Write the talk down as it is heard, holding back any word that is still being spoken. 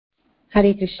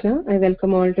Hare Krishna. I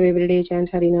welcome all to Everyday Chant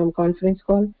Harinam conference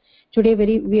call. Today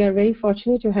we are very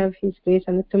fortunate to have His Grace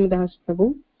Anuttam Das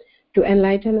Prabhu to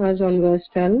enlighten us on verse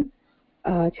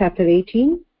 12, chapter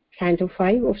 18, canto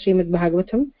 5 of Srimad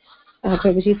Bhagavatam.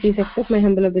 Prabhuji, please accept my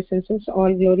humble obeisances.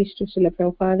 All glories to Srila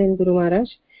Prabhupada and Guru Maharaj.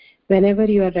 Whenever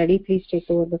you are ready, please take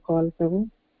over the call, Prabhu.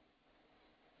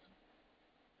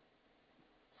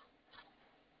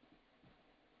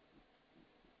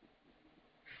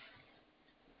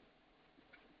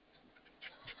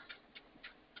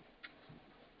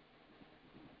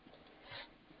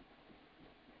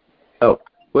 Oh,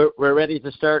 we're ready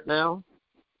to start now?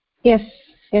 Yes,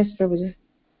 Prabhuji.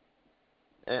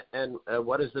 And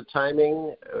what is the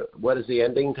timing? What is the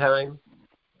ending time?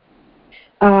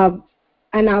 An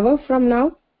hour from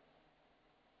now.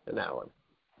 An hour.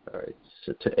 All right,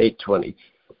 so to 8:20.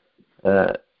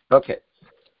 Okay.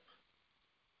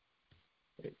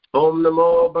 Om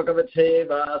Namo Bhagavate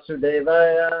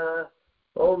Vasudevaya.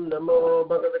 Om Namo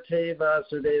Bhagavate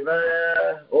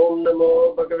Vasudevaya. Om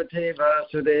Namo Bhagavate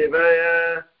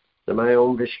Vasudevaya.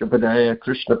 Namayom Vishnupadaya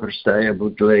Krishna Prastaya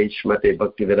Buddhaya Shmate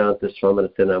Bhaktivedanta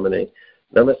Swaminatha Namane.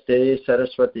 Namaste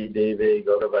Saraswati Deve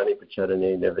Gauravani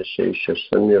Pacharane Navashesha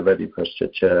Sanyavadi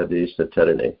Paschachadi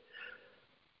Satarane.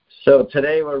 So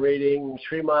today we're reading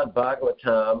Srimad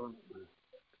Bhagavatam,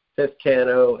 5th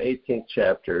canto, 18th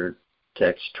chapter,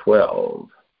 text 12.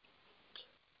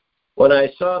 When I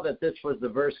saw that this was the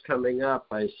verse coming up,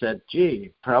 I said,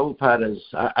 gee, Prabhupada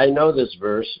I know this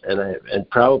verse, and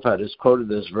Prabhupada has quoted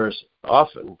this verse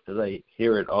often, because I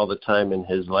hear it all the time in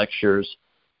his lectures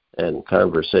and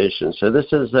conversations. So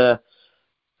this is a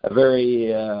very,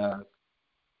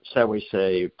 shall we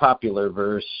say, popular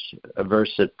verse, a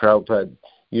verse that Prabhupada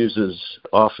uses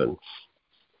often.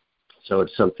 So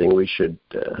it's something we should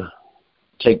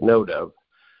take note of.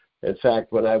 In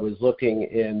fact, when I was looking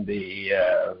in the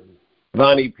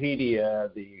Vanipedia,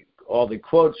 all the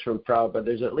quotes from Prabhupada,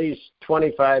 there's at least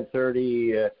 25,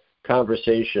 30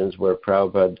 conversations where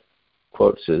Prabhupada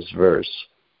quotes his verse.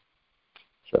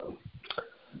 So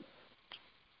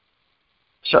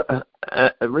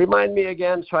remind me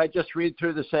again, so I just read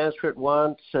through the Sanskrit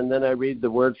once and then I read the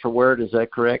word for word, is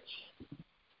that correct?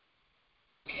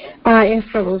 Yes,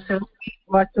 Prabhu. So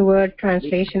word to word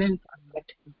translation and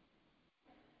Sanskrit.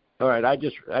 All right, I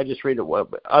just read it once,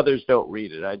 but others don't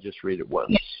read it. I just read it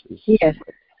once. Yes.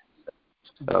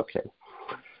 Okay.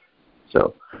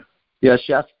 So,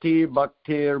 Yashasti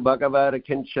Bhaktir Bhagavad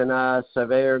Kinchana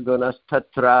Saver Gunas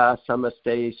Tatra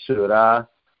Samaste Sura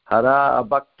Hara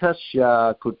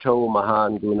Bhaktasya Kuto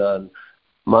Mahan Gunan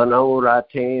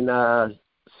Manoratena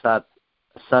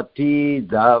Sati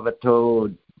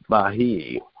Davato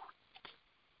Bahi.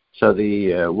 So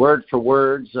the word for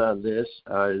words on this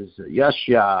is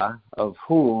Yashya, of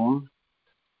whom,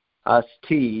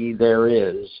 Asti, there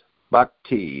is,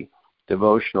 Bhakti,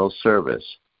 devotional service,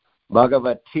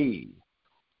 Bhagavati,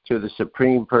 to the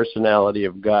Supreme Personality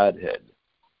of Godhead,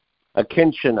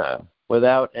 Akinchana,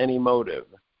 without any motive,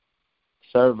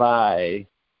 Sarvai,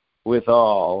 with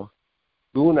all,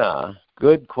 Guna,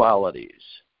 good qualities,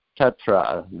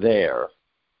 Tatra, there,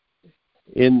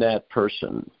 in that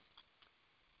person,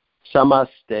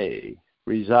 Samaste,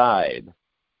 reside,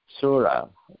 Sura,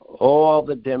 all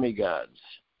the demigods,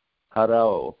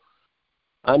 Haro,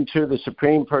 unto the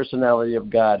Supreme Personality of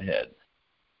Godhead.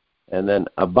 And then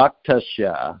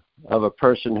Abhaktasya, of a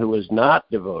person who is not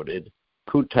devoted,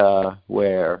 Kuta,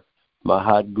 where,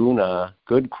 Mahadguna,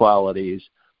 good qualities,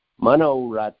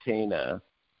 Manoratena,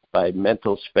 by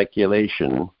mental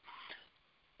speculation,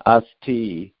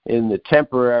 Asti, in the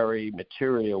temporary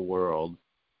material world,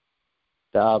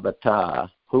 Davata,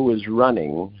 who is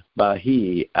running,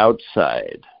 Bahi,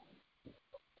 outside.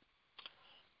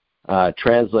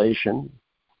 Translation: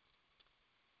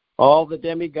 all the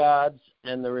demigods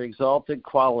and their exalted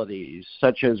qualities,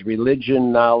 such as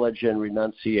religion, knowledge, and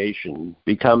renunciation,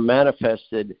 become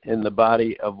manifested in the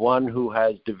body of one who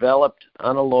has developed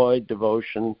unalloyed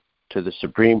devotion to the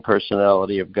Supreme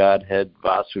Personality of Godhead,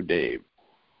 Vasudeva.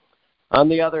 On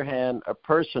the other hand, a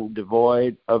person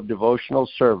devoid of devotional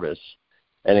service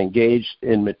and engaged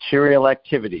in material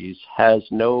activities has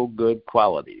no good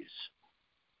qualities.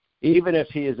 Even if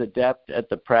he is adept at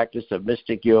the practice of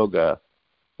mystic yoga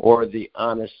or the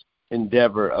honest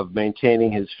endeavor of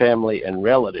maintaining his family and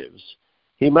relatives,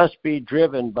 he must be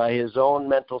driven by his own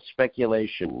mental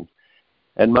speculation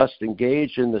and must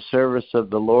engage in the service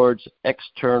of the Lord's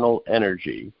external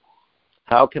energy.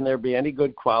 How can there be any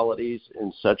good qualities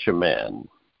in such a man?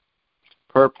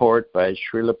 Purport by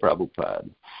Srila Prabhupada.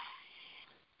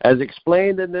 As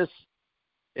explained in this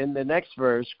in the next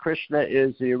verse, Krishna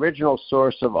is the original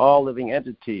source of all living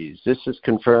entities. This is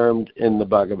confirmed in the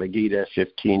Bhagavad Gita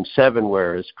 15:7,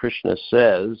 whereas Krishna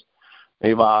says,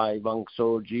 Evai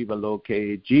vangso jiva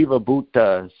loke jiva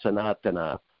bhuta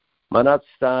sanatana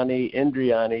manatstani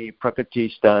indriyani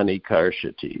prakritistani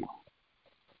karshati.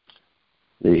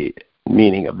 The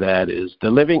meaning of that is, the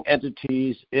living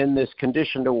entities in this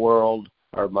conditioned world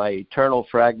are my eternal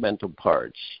fragmental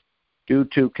parts. Due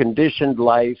to conditioned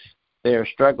life, they are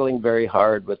struggling very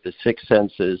hard with the six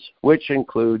senses, which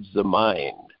includes the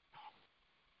mind.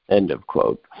 End of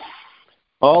quote.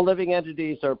 All living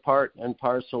entities are part and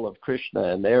parcel of Krishna,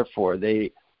 and therefore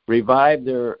they revive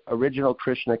their original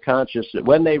Krishna consciousness.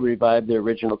 When they revive their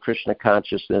original Krishna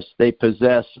consciousness, they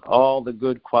possess all the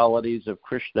good qualities of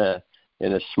Krishna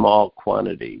in a small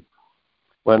quantity.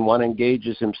 When one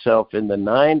engages himself in the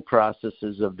 9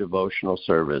 processes of devotional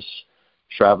service,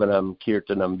 Shravanam,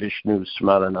 Kirtanam, Vishnu,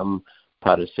 Smaranam,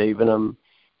 Padasevanam,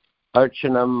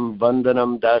 Archanam,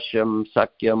 Vandanam, Dashyam,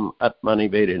 Sakyam,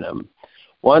 Atmanivedinam,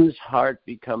 one's heart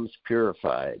becomes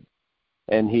purified,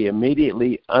 and he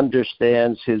immediately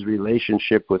understands his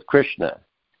relationship with Krishna.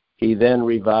 He then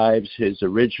revives his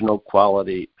original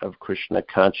quality of Krishna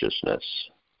consciousness.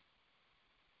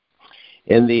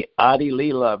 In the Adi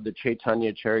Leela of the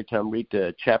Chaitanya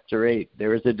Charitamrita, Chapter 8,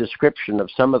 there is a description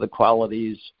of some of the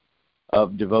qualities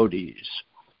of devotees.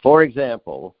 For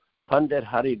example, Pandit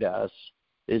Haridas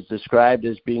is described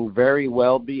as being very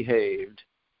well behaved,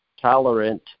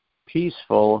 tolerant,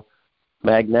 peaceful,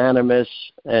 magnanimous,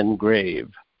 and grave.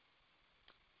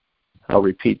 I'll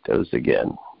repeat those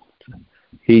again.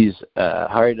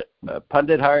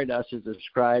 Pandit Haridas is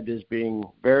described as being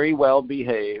very well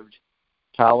behaved,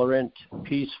 tolerant,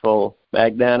 peaceful,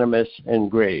 magnanimous,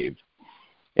 and grave.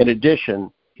 In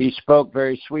addition, he spoke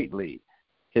very sweetly.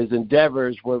 His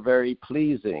endeavors were very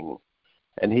pleasing,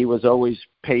 and he was always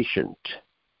patient.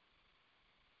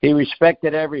 He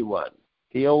respected everyone.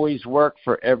 He always worked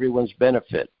for everyone's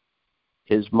benefit.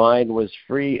 His mind was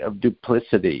free of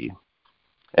duplicity,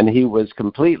 and he was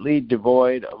completely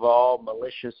devoid of all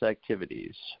malicious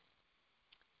activities.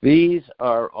 These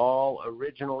are all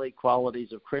originally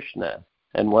qualities of Krishna,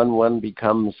 and when one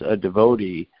becomes a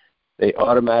devotee, they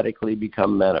automatically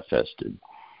become manifested.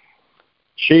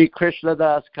 Sri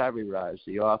Krishnadas Kaviraj,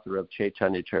 the author of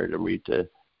Chaitanya Charitamrita,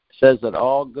 says that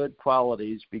all good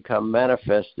qualities become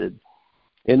manifested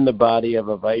in the body of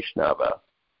a Vaishnava,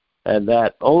 and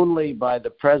that only by the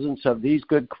presence of these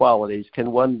good qualities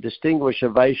can one distinguish a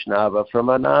Vaishnava from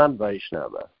a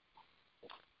non-Vaishnava.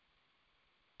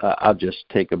 I'll just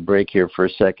take a break here for a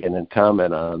second and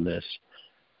comment on this.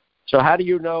 So how do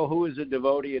you know who is a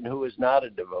devotee and who is not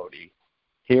a devotee?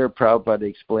 Here Prabhupada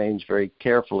explains very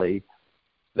carefully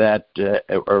that,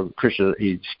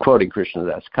 he's quoting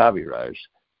Krishnadas Kaviraj.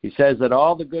 He says that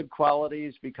all the good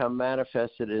qualities become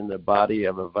manifested in the body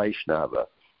of a Vaishnava,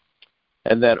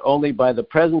 and that only by the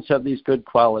presence of these good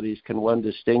qualities can one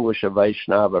distinguish a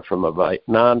Vaishnava from a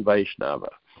non-Vaishnava.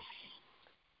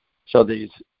 So these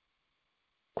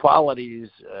qualities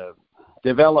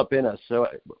develop in us. So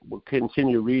we'll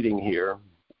continue reading here,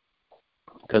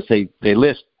 because they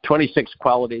list 26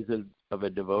 qualities of a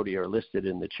devotee are listed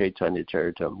in the Chaitanya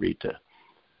Charitamrita.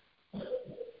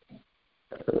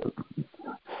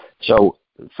 So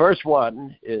the first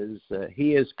one is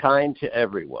he is kind to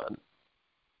everyone.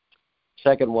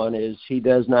 Second one is he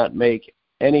does not make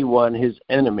anyone his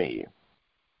enemy.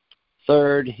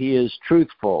 Third, he is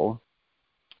truthful.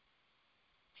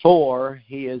 4,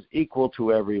 he is equal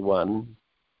to everyone.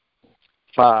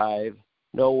 5,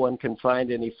 no one can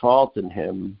find any fault in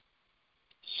him.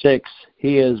 6,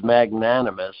 he is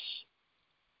magnanimous.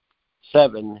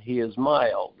 7, he is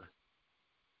mild.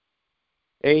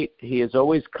 8, he is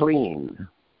always clean.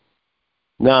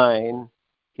 9,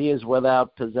 he is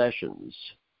without possessions.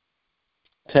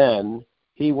 10,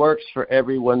 he works for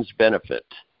everyone's benefit.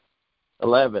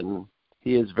 11,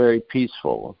 he is very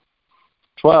peaceful.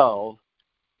 12,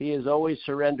 he is always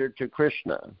surrendered to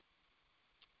Krishna.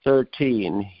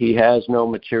 13, he has no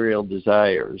material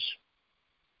desires.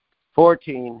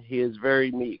 14, he is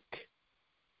very meek.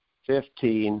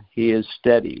 15, he is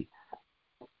steady.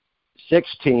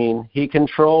 16, he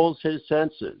controls his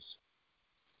senses.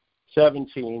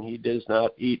 17, he does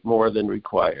not eat more than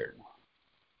required.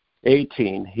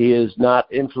 18, he is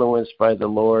not influenced by the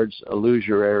Lord's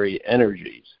illusory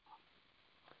energies.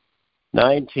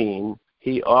 19,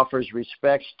 he offers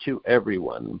respect to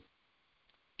everyone.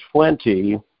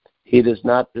 20, he does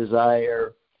not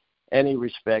desire any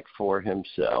respect for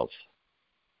himself.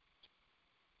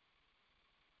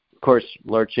 Of course,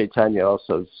 Lord Chaitanya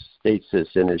also states this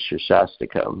in his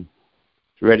Shastakam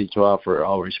ready to offer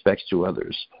all respects to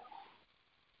others.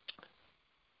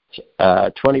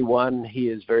 21, he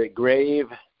is very grave.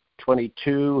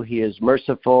 22, he is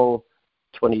merciful.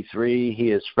 23,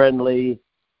 he is friendly.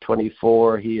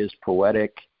 24, he is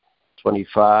poetic.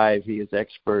 25, he is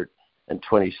expert. And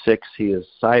 26, he is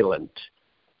silent.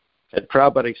 And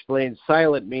Prabhupada explains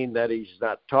silent means that he's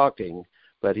not talking,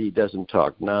 but he doesn't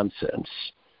talk nonsense.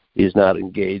 He's not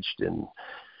engaged in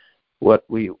what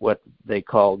they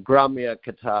call Gramya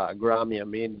Katha. Gramya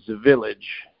means the village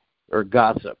or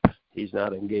gossip. He's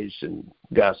not engaged in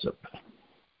gossip.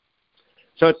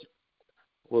 So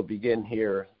we'll begin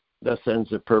here. Thus ends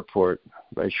the purport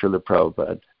by Srila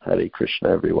Prabhupada. Hare Krishna,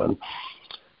 everyone.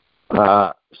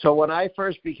 So when I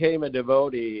first became a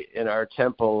devotee in our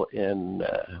temple in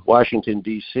Washington,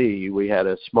 D.C., we had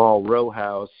a small row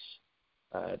house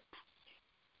on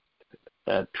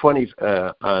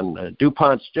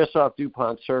DuPont's, just off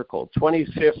DuPont Circle,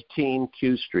 2015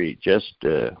 Q Street, just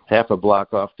half a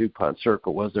block off DuPont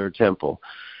Circle was their temple.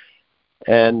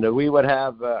 And we would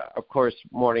have, of course,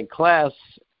 morning class,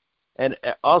 and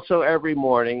also every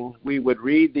morning we would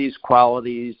read these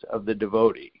qualities of the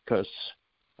devotee, because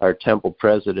our temple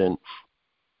president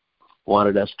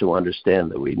wanted us to understand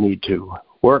that we need to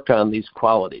work on these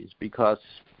qualities, because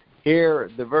here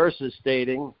the verse is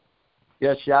stating,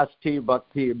 Yashasti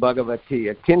Bhakti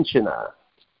Bhagavati Akinchana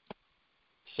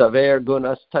Saver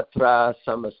Gunas Tatra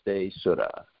Samaste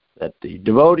Sura, that the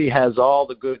devotee has all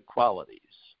the good qualities.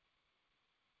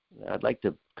 I'd like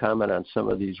to comment on some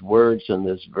of these words in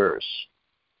this verse.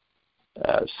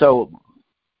 So,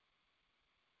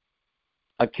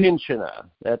 akinchana,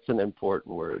 that's an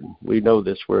important word. We know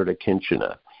this word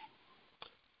akinchana.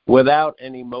 Without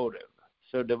any motive.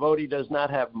 So devotee does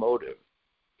not have motive.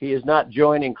 He is not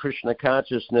joining Krishna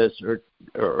consciousness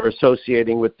or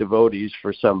associating with devotees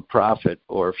for some profit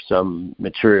or some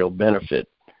material benefit.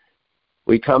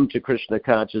 We come to Krishna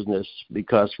consciousness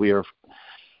because we are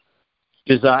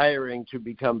desiring to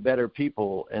become better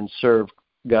people and serve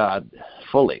God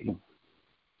fully.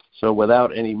 So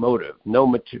without any motive.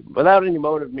 Without any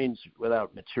motive means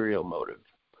without material motive.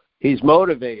 He's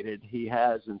motivated. He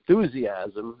has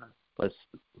enthusiasm.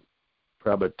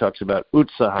 Prabhupada talks about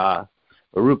utsaha.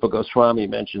 Rupa Goswami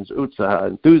mentions utsaha,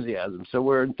 enthusiasm. So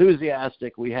we're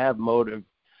enthusiastic. We have motive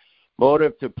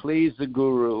to please the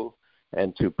Guru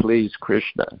and to please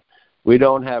Krishna. We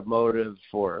don't have motive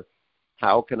for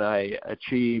how can I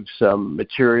achieve some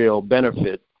material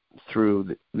benefit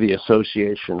through the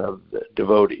association of the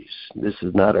devotees. This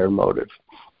is not our motive.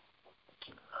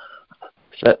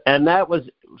 So, and that was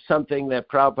something that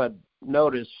Prabhupada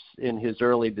noticed in his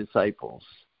early disciples,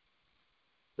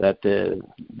 that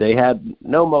they had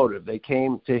no motive. They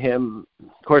came to him.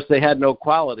 Of course, they had no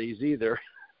qualities either.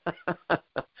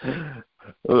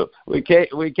 We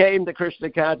came to Krishna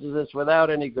consciousness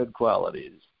without any good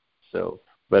qualities.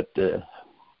 But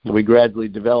we gradually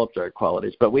developed our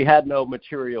qualities. But we had no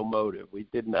material motive. We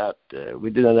did not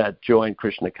join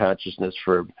Krishna consciousness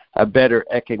for a better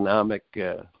economic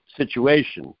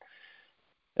situation.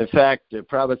 In fact,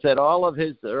 Prabhupada said all of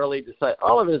his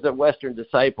Western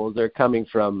disciples are coming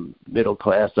from middle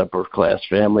class, upper class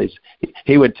families.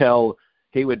 He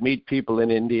would meet people in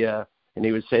India, and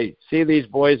he would say, "See these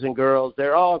boys and girls?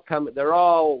 They're all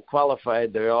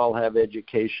qualified. They all have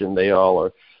education. They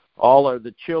all are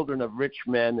the children of rich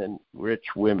men and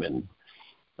rich women,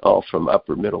 all from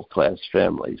upper middle class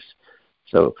families."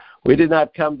 So we did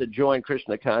not come to join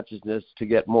Krishna consciousness to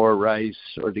get more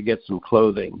rice or to get some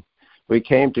clothing. We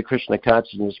came to Krishna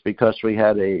consciousness because we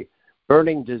had a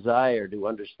burning desire to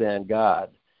understand God.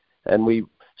 And we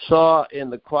saw in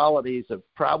the qualities of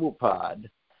Prabhupada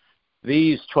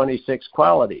these 26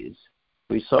 qualities.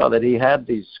 We saw that he had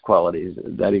these qualities,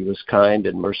 that he was kind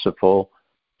and merciful,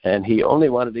 and he only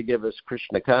wanted to give us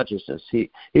Krishna consciousness. He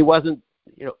wasn't,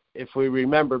 if we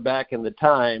remember back in the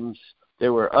times,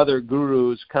 there were other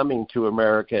gurus coming to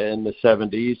America in the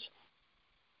 70s,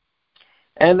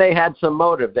 and they had some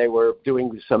motive. They were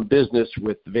doing some business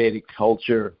with Vedic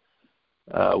culture.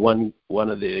 One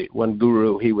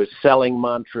guru, he was selling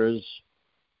mantras,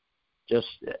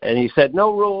 and he said,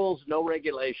 no rules, no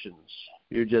regulations.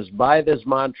 You just buy this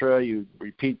mantra, you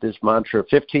repeat this mantra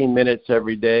 15 minutes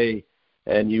every day,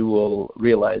 and you will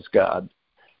realize God.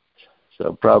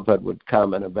 So Prabhupada would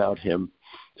comment about him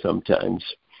sometimes,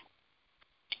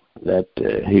 that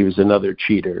he was another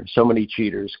cheater. So many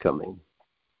cheaters coming.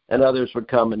 And others would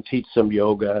come and teach some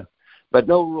yoga, but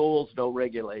no rules, no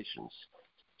regulations.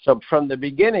 So from the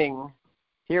beginning,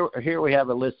 here we have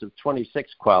a list of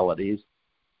 26 qualities,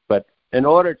 but in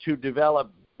order to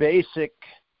develop basic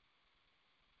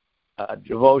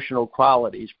devotional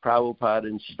qualities, Prabhupada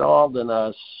installed in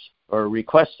us or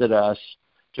requested us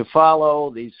to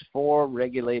follow these 4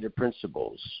 regulated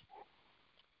principles.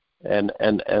 And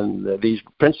these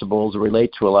principles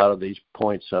relate to a lot of these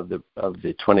points of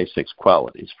the 26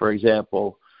 qualities. For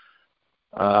example,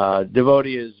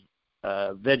 devotee is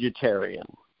vegetarian.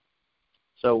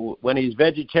 So when he's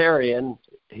vegetarian,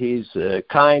 he's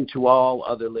kind to all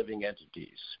other living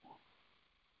entities.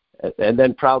 And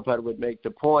then Prabhupada would make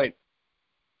the point,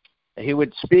 he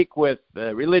would speak with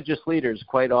religious leaders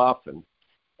quite often,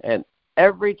 and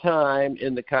every time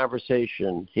in the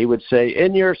conversation, he would say,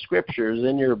 in your scriptures,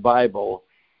 in your Bible,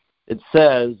 it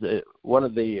says one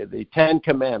of the 10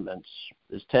 Commandments,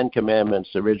 there's 10 Commandments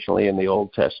originally in the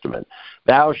Old Testament,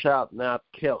 thou shalt not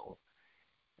kill.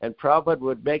 And Prabhupada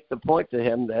would make the point to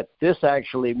him that this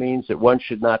actually means that one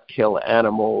should not kill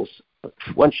animals,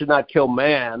 one should not kill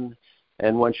man,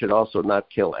 and one should also not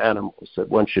kill animals, that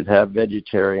one should have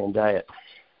vegetarian diet.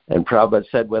 And Prabhupada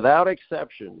said, without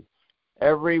exception,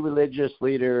 every religious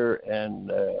leader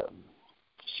and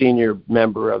senior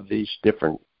member of these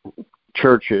different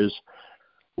churches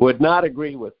would not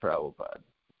agree with Prabhupada.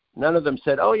 None of them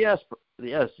said, oh, yes,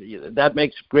 that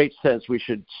makes great sense. We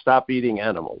should stop eating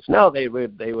animals. No, they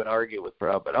would argue with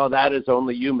Prabhupada. Oh, that is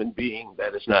only human being.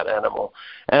 That is not animal.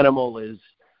 Animal is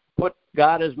what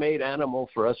God has made animal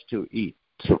for us to eat,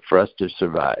 for us to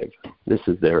survive. This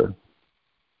is their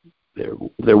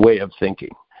way of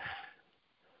thinking.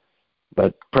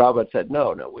 But Prabhupada said,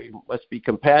 no, we must be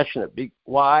compassionate.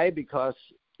 Why? Because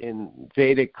in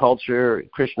Vedic culture,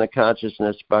 Krishna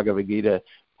consciousness, Bhagavad Gita,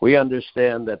 we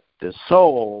understand that the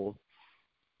soul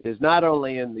is not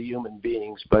only in the human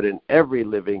beings, but in every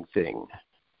living thing.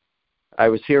 I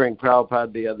was hearing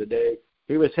Prabhupada the other day.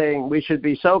 He was saying we should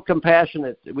be so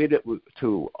compassionate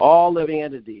to all living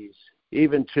entities,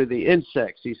 even to the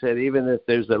insects. He said even if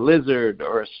there's a lizard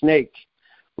or a snake,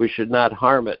 we should not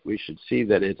harm it. We should see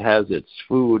that it has its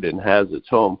food and has its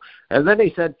home. And then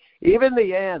he said, even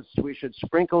the ants, we should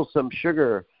sprinkle some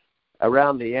sugar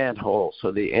around the ant hole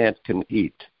so the ant can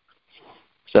eat.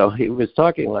 So he was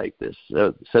talking like this.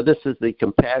 So this is the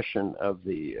compassion of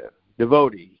the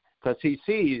devotee, because he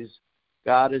sees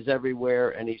God is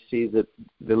everywhere, and he sees that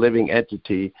the living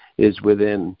entity is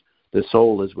within, the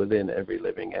soul is within every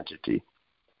living entity.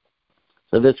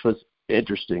 So this was an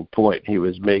interesting point he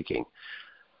was making.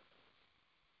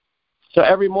 So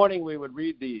every morning we would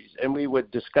read these, and we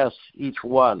would discuss each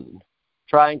one,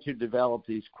 trying to develop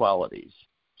these qualities.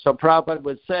 So Prabhupada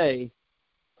would say,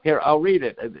 here, I'll read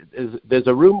it. There's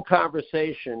a room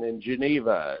conversation in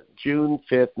Geneva, June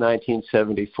 5th,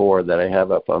 1974, that I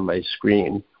have up on my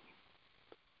screen.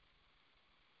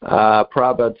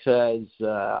 Prabhupada says,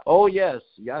 oh yes,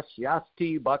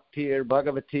 yasti bhaktir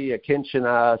bhagavati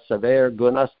akinchana saver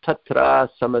gunas tatra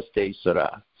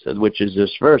samastesara, which is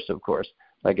this verse, of course.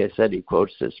 Like I said, he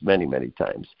quotes this many, many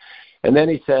times. And then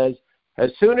he says,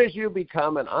 as soon as you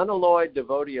become an unalloyed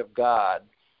devotee of God,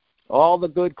 all the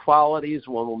good qualities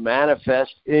will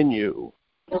manifest in you.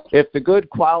 If the good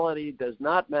quality does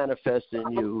not manifest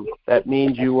in you, that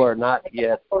means you are not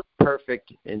yet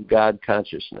perfect in God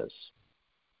consciousness.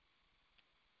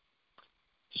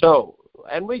 So,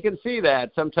 and we can see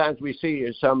that. Sometimes we see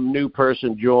some new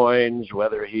person joins,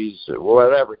 whether he's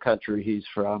whatever country he's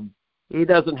from. He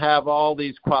doesn't have all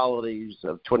these qualities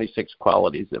of 26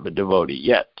 qualities of a devotee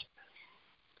yet.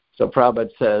 So Prabhupada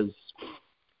says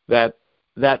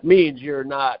that means you're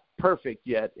not perfect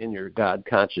yet in your God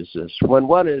consciousness. When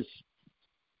one is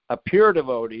a pure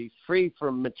devotee, free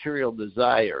from material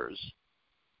desires,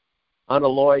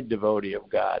 unalloyed devotee of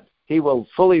God, he will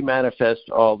fully manifest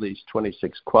all these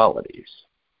 26 qualities.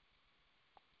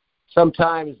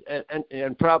 Sometimes,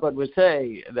 and Prabhupada would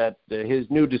say that his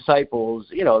new disciples,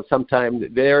 sometimes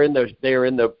they're in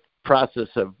the process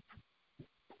of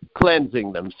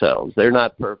cleansing themselves. They're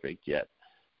not perfect yet.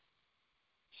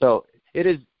 So it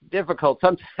is difficult.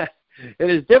 Sometimes it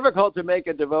is difficult to make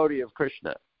a devotee of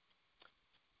Krishna.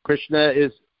 Krishna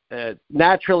is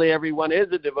naturally everyone is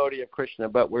a devotee of Krishna,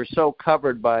 but we're so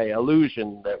covered by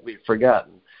illusion that we've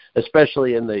forgotten,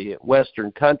 especially in the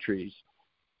Western countries.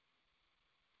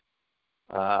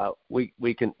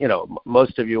 We can,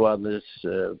 most of you on this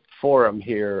forum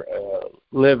here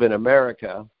live in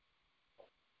America,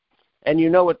 and you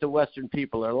know what the Western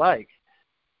people are like,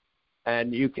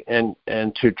 and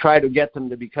and to try to get them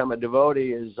to become a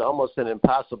devotee is almost an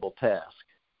impossible task.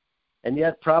 And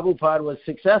yet Prabhupada was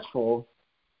successful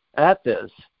at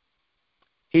this.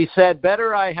 He said,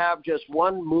 better I have just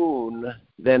one moon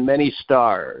than many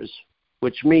stars,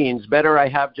 which means better I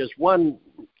have just one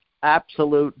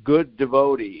absolute good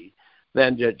devotee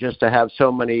than just to have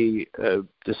so many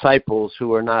disciples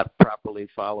who are not properly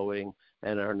following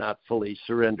and are not fully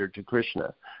surrendered to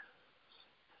Krishna.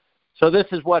 So this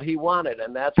is what he wanted,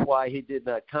 and that's why he did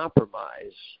not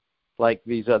compromise like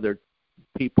these other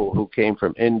people who came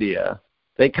from India.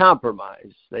 They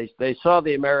compromised. They saw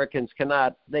the Americans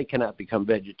cannot become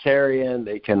vegetarian.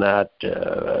 They cannot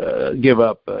give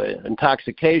up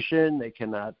intoxication. They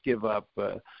cannot give up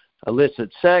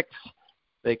illicit sex.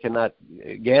 They cannot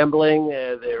gambling.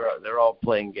 They're all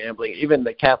playing gambling. Even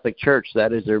the Catholic Church,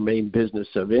 that is their main business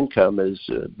of income, is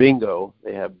bingo.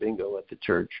 They have bingo at the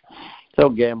church. So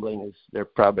gambling is, they're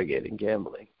propagating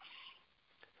gambling.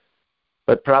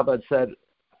 But Prabhupada said,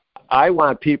 I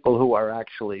want people who are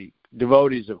actually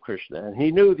devotees of Krishna. And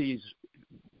he knew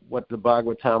what the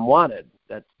Bhagavatam wanted,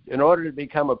 that in order to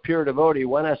become a pure devotee,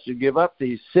 one has to give up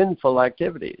these sinful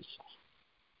activities.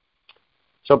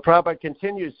 So Prabhupada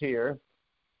continues here.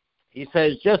 He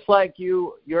says, just like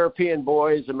you European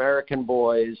boys, American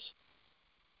boys,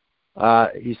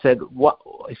 he said,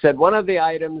 one of the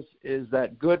items is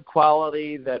that good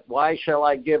quality, that why shall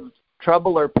I give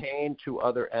trouble or pain to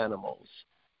other animals?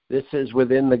 This is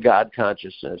within the God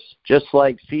consciousness. Just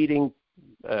like feeding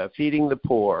the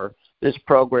poor, this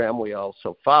program we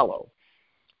also follow.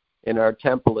 In our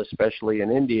temple, especially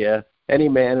in India, any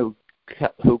man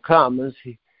who comes,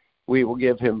 we will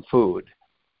give him food.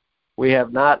 We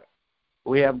have got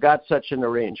such an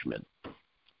arrangement.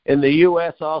 In the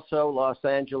U.S. also, Los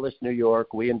Angeles, New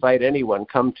York, we invite anyone,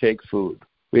 come take food.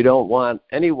 We don't want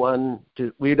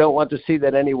to see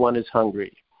that anyone is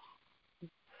hungry.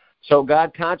 So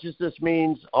God consciousness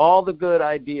means all the good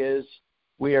ideas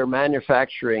we are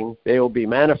manufacturing, they will be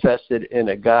manifested in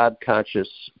a God conscious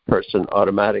person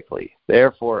automatically.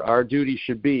 Therefore, our duty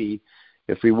should be,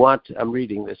 I'm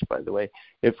reading this by the way,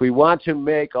 if we want to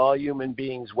make all human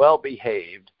beings well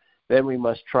behaved, then we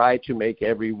must try to make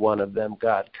every one of them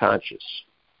God conscious.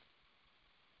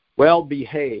 Well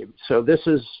behaved. So this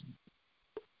is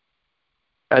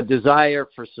a desire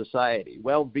for society.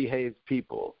 Well behaved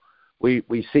people.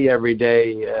 We see every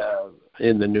day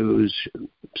in the news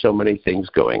so many things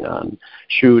going on,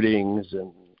 shootings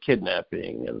and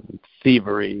kidnapping and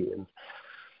thievery, and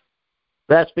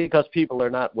that's because people are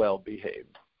not well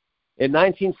behaved. In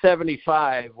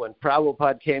 1975, when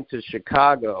Prabhupada came to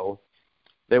Chicago,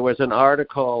 there was an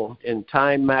article in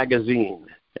Time magazine,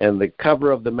 and the cover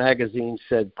of the magazine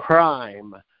said,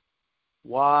 "Crime,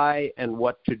 Why and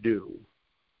What to Do."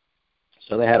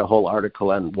 So they had a whole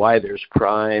article on why there's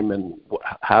crime and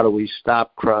how do we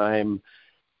stop crime,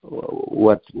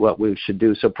 what we should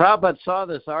do. So Prabhupada saw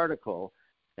this article,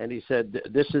 and he said,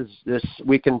 "This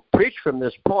we can preach from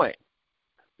this point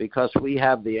because we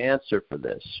have the answer for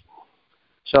this."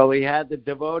 So he had the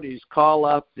devotees call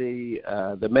up the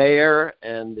mayor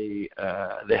and the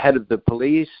head of the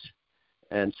police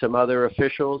and some other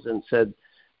officials and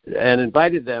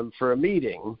invited them for a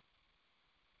meeting.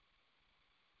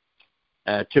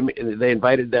 They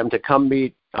invited them to come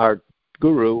meet our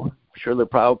guru, Srila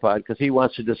Prabhupada, because he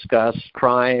wants to discuss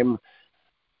crime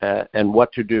and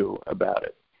what to do about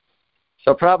it.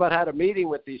 So Prabhupada had a meeting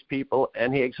with these people,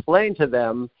 and he explained to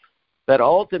them that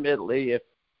ultimately if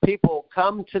people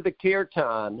come to the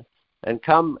kirtan and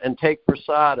come and take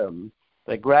prasadam,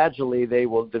 that gradually they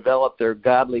will develop their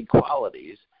godly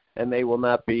qualities and they will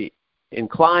not be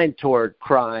inclined toward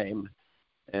crime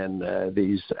and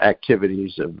these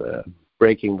activities of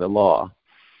breaking the law.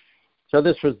 So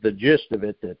this was the gist of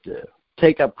it, that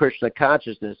take up Krishna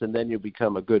consciousness and then you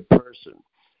become a good person.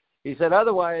 He said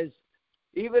otherwise,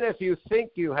 even if you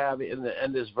think you have, in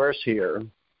this verse here,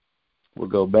 we'll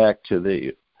go back to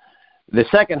the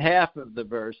second half of the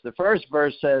verse. The first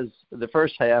verse says, the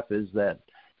first half is that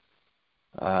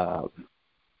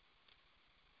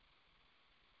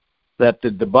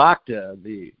the bhakta,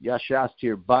 the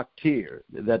yashastir bhaktir,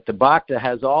 that the bhakta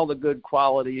has all the good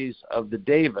qualities of the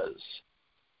devas,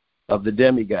 of the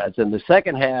demigods. And the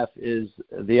second half is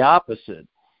the opposite.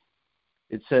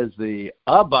 It says the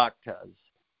abhaktas,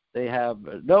 they have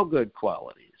no good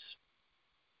qualities.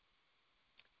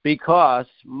 Because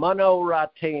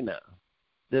manoratena,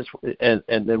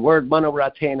 and the word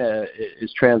manoratena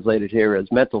is translated here as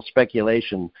mental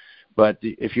speculation, but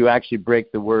if you actually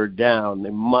break the word down,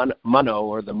 the mano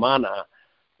or the mana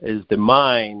is the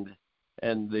mind,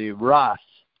 and the rath,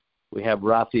 we have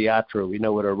rathayatra. We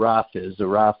know what a rath is. A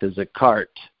rath is a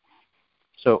cart,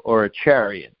 or a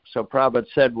chariot. So Prabhupada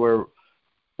said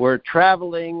we're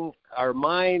traveling. Our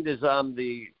mind is on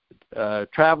the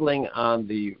traveling on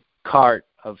the cart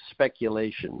of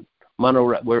speculation.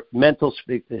 We're mental,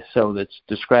 so that's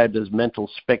described as mental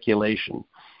speculation.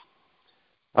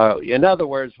 In other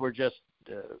words,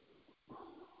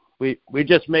 we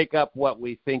just make up what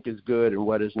we think is good and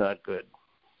what is not good.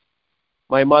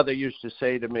 My mother used to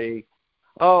say to me,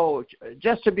 "Oh,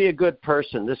 just to be a good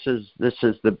person, this is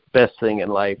the best thing in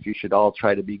life. You should all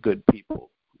try to be good people."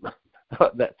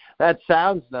 that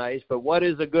sounds nice, but what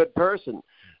is a good person?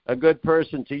 A good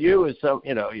person to you is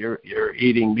you're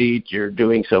eating meat, you're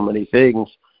doing so many things,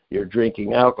 you're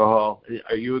drinking alcohol.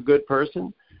 Are you a good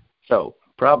person? So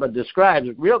Prabhupada describes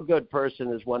a real good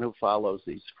person is one who follows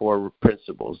these four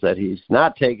principles, that he's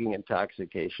not taking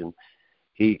intoxication,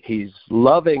 he's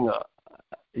loving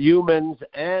humans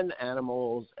and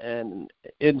animals and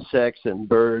insects and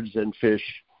birds and fish,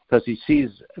 because he sees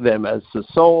them as the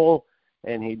soul,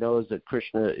 and he knows that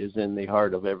Krishna is in the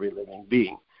heart of every living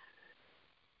being.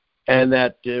 And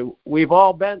that we've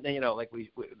all been, like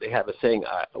they have a saying,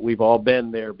 we've all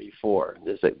been there before.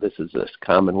 This is a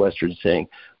common Western saying.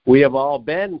 We have all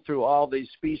been through all these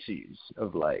species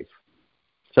of life.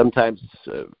 Sometimes,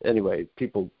 anyway,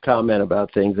 people comment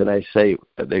about things, and I say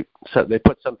they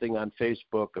put something on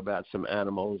Facebook about some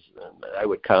animals, and I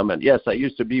would comment, yes, I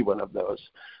used to be one of those.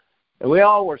 And we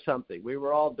all were something. We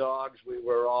were all dogs. We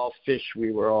were all fish.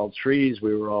 We were all trees.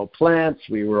 We were all plants.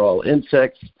 We were all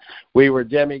insects. We were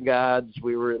demigods.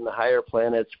 We were in the higher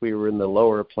planets. We were in the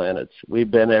lower planets. We've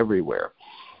been everywhere.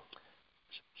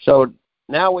 So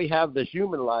now we have this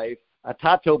human life,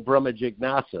 Atato Brahma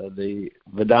Jignasa, the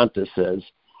Vedanta says.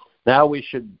 Now we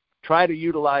should try to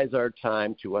utilize our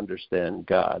time to understand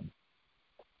God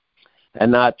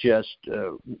and not just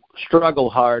struggle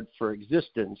hard for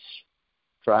existence,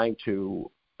 trying to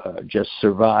just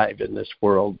survive in this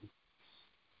world.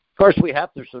 Of course, we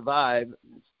have to survive.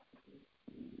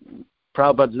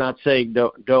 Prabhupada's not saying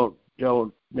don't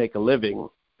make a living,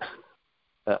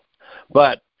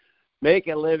 but make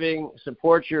a living,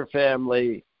 support your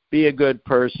family, be a good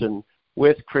person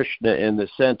with Krishna in the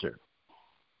center.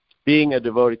 Being a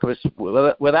devotee,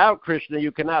 without Krishna,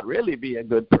 you cannot really be a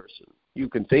good person. You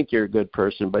can think you're a good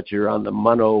person, but you're on the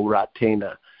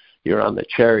mano-ratena. You're on the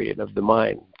chariot of the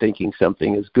mind, thinking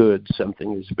something is good,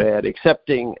 something is bad.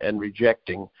 Accepting and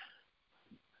rejecting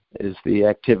is the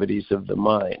activities of the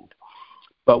mind.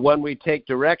 But when we take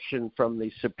direction from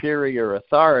the superior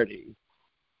authority,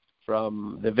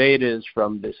 from the Vedas,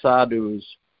 from the sadhus,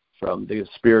 from the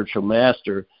spiritual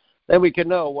master, then we can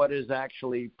know what is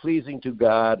actually pleasing to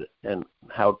God and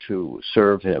how to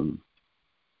serve him.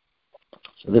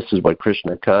 So this is what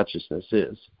Krishna consciousness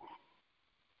is.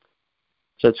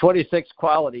 So 26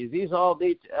 qualities. These all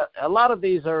need. A lot of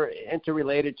these are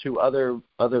interrelated to other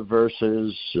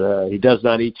verses. He does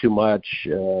not eat too much.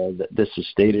 This is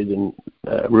stated in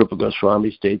Rupa Goswami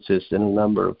states this in a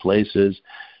number of places.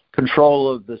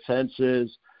 Control of the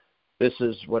senses. This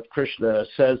is what Krishna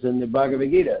says in the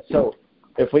Bhagavad Gita. So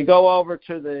if we go over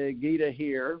to the Gita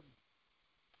here,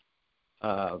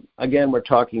 again we're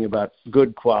talking about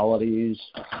good qualities.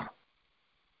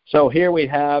 So here we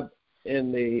have.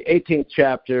 In the 18th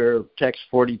chapter, text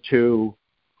 42,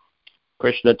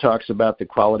 Krishna talks about the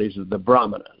qualities of the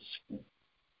Brahmanas.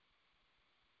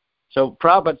 So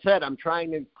Prabhupada said, I'm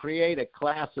trying to create a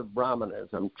class of Brahmanas.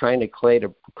 I'm trying to create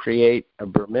a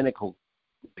Brahminical,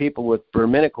 people with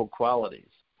Brahminical qualities.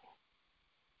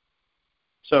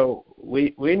 So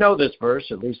we know this verse,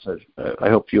 at least I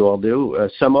hope you all do.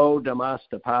 Samo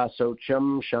damastapa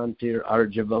socham shantir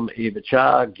arjavam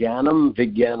evacha jnanam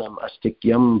vijnanam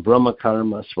astikyam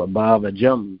brahmakarma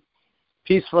swabhavajam.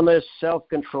 Peacefulness,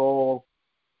 self-control,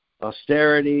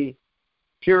 austerity,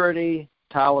 purity,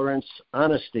 tolerance,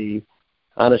 honesty.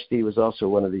 Honesty was also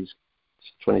one of these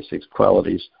 26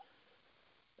 qualities.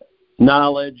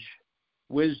 Knowledge,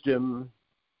 wisdom,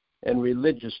 and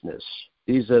religiousness.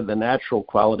 These are the natural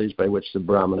qualities by which the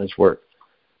Brahmanas work.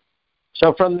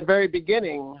 So from the very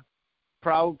beginning,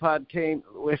 Prabhupada came,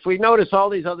 if we notice all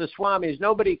these other swamis,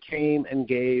 nobody came and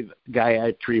gave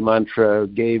Gayatri Mantra,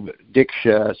 gave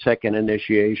Diksha, second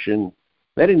initiation.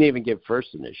 They didn't even give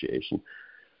first initiation,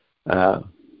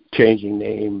 changing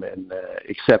name and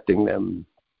accepting them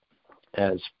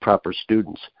as proper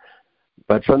students.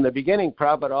 But from the beginning,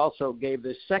 Prabhupada also gave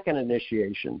this second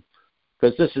initiation,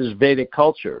 because this is Vedic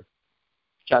culture.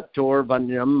 Chatur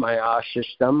Vanyam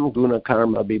Mayashishtam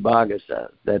Gunakarma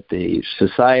Vibhagasa, that the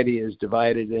society is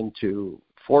divided into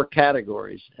 4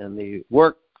 categories, and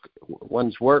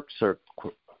one's works are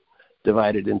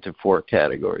divided into 4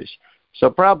 categories.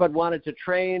 So Prabhupada wanted to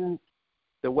train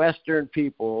the Western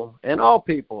people, and all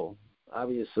people,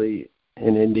 obviously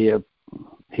in India.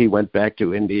 He went back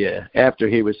to India after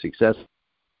he was successful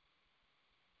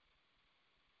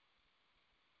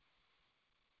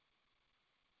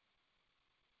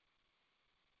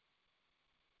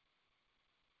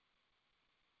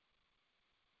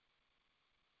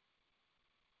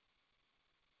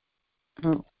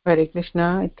Hare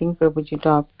Krishna. I think Prabhuji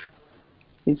dropped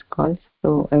his call,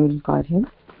 so I will call him.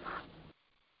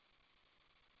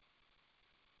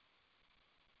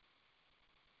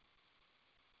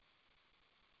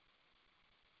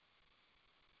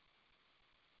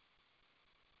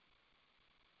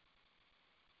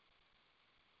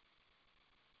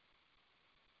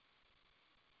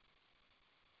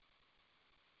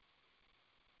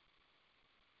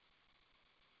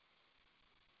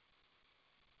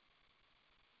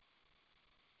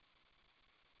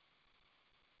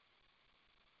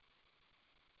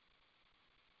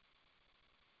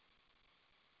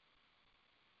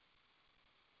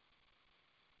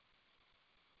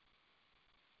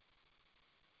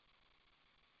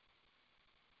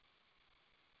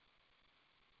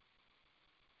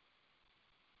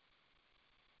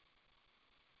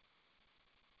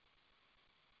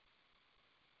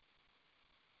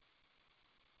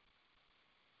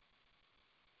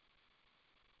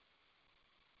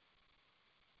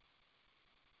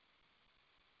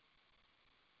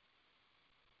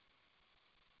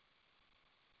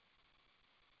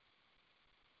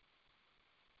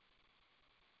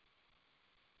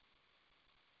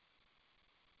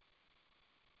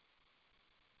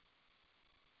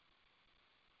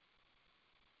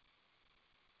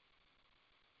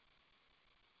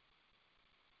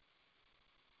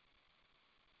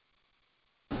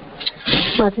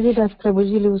 Mataji, does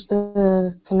Prabhuji lose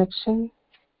the connection?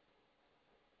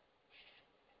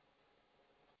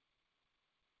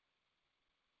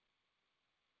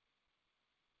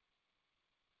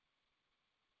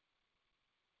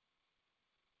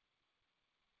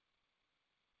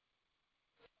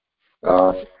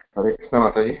 Hare Krishna,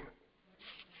 Mataji.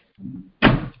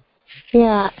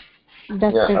 Yeah,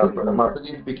 that's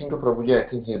Mataji is speaking to Prabhuji. I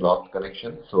think he lost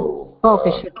connection, so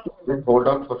okay, sure. Please hold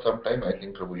on for some time. I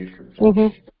think Prabhuji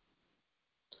should.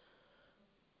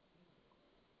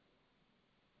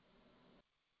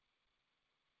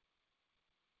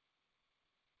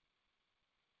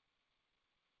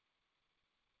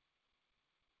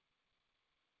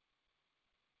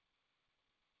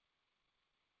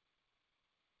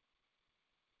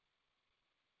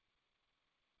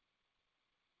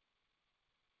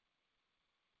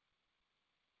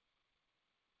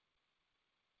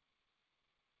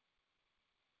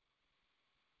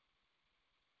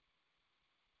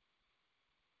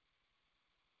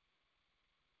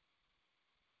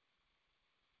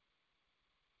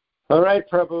 All right,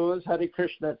 Prabhus, Hare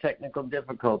Krishna, technical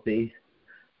difficulty.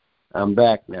 I'm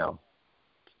back now.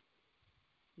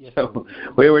 Yes. So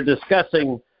we were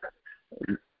discussing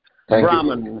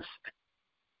Brahmins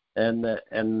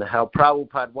and how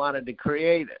Prabhupada wanted to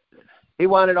create it. He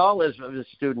wanted all his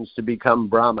students to become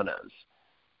Brahmanas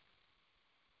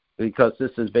because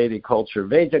this is Vedic culture.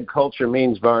 Vedic culture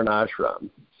means Varnashram.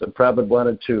 So Prabhupada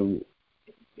wanted to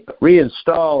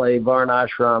reinstall a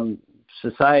Varnashram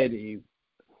society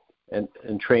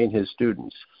and train his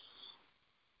students.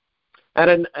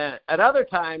 And at other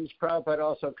times, Prabhupada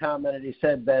also commented, he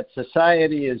said that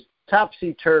society is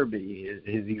topsy-turvy.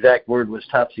 His exact word was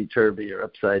topsy-turvy or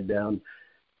upside down.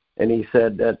 And he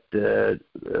said that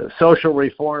social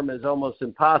reform is almost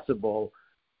impossible.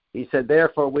 He said,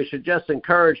 therefore, we should just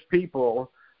encourage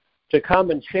people to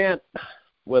come and chant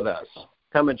with us,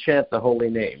 come and chant the holy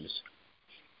names,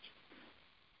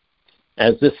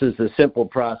 as this is a simple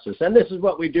process. And this is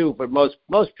what we do, but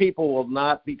most people will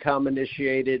not become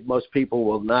initiated. Most people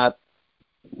will not,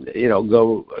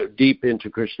 go deep into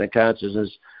Krishna consciousness.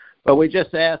 But we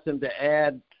just ask them to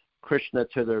add Krishna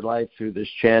to their life through this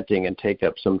chanting and take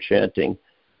up some chanting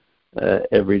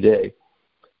every day.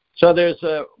 So there's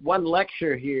one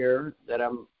lecture here that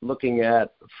I'm looking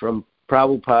at from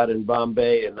Prabhupada in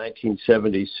Bombay in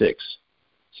 1976.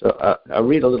 So I'll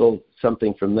read a little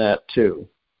something from that too.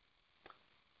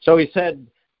 So he said,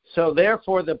 so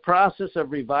therefore the process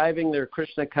of reviving their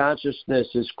Krishna consciousness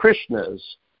is Krishna's.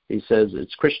 He says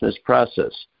it's Krishna's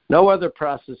process. No other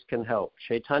process can help.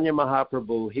 Chaitanya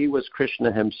Mahaprabhu, he was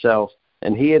Krishna himself,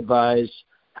 and he advised,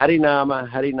 Harinama,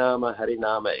 Harinama,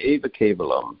 Harinama, Eva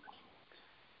Kevalam.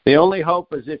 The only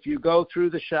hope is if you go through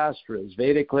the Shastras,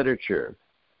 Vedic literature.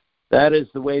 That is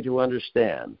the way to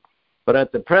understand. But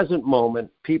at the present moment,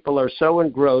 people are so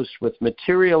engrossed with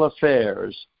material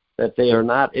affairs that they are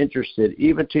not interested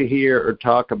even to hear or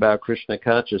talk about Krishna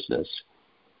consciousness.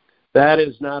 That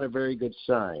is not a very good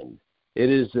sign.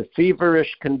 It is the feverish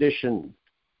condition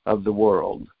of the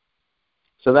world.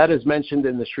 So that is mentioned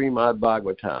in the Srimad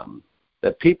Bhagavatam,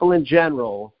 that people in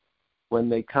general, when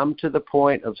they come to the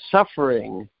point of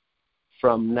suffering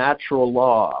from natural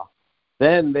law,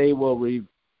 then they will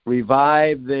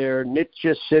revive their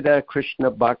Nitya Siddha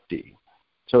Krishna Bhakti.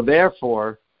 So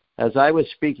therefore, as I was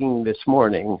speaking this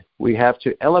morning, we have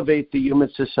to elevate the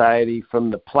human society from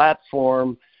the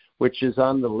platform which is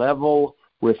on the level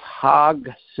with Hog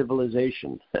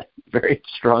civilization. Very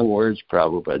strong words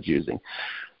Prabhupada's using.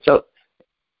 So,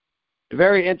 a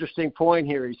very interesting point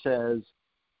here, he says,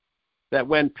 that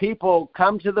when people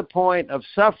come to the point of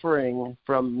suffering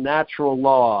from natural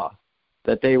law,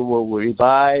 that they will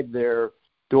revive their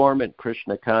dormant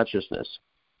Krishna consciousness.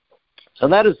 So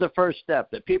that is the first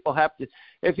step, that people have to,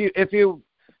 if you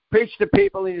preach to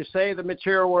people and you say the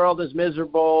material world is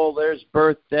miserable, there's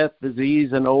birth, death,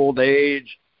 disease, and old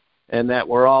age, and that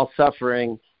we're all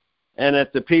suffering, and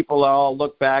if the people all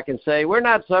look back and say, we're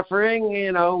not suffering,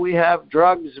 we have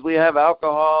drugs, we have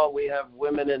alcohol, we have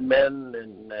women and men,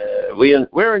 and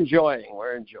we're enjoying.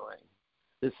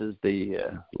 This is the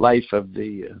life of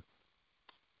the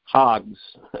hogs,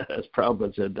 as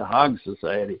Prabhupada said, the hog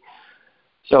society.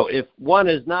 So if one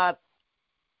does not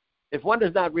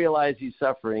realize he's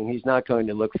suffering, he's not going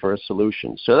to look for a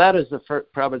solution. So that is the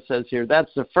first, Prabhupada says here,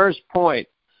 that's the first point,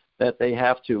 that they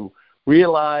have to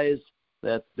realize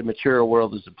that the material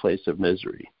world is a place of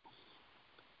misery.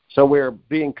 So we're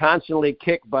being constantly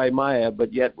kicked by Maya,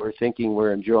 but yet we're thinking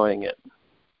we're enjoying it.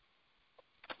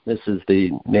 This is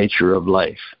the nature of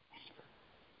life.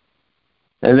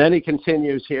 And then he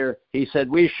continues here. He said,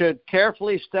 we should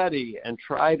carefully study and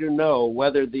try to know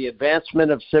whether the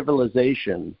advancement of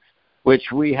civilization,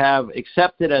 which we have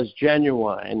accepted as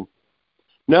genuine,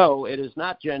 no, it is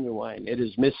not genuine. It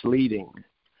is misleading.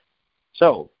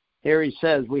 So here he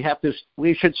says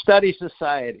we should study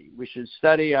society. We should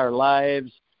study our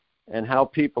lives and how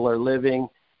people are living.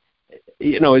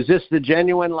 Is this the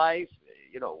genuine life?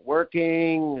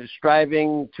 Working,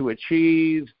 striving to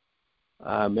achieve,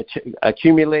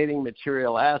 accumulating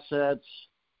material assets,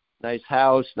 nice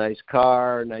house, nice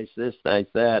car, nice this, nice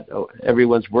that. Oh,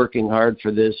 everyone's working hard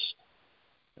for this,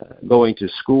 going to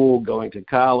school, going to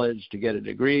college to get a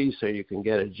degree so you can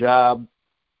get a job.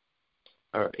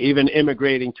 Or even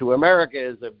immigrating to America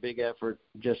is a big effort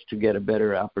just to get a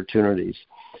better opportunities.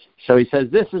 So he says,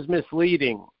 this is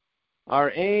misleading.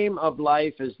 Our aim of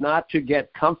life is not to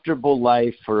get comfortable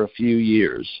life for a few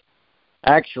years.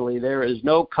 Actually, there is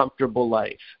no comfortable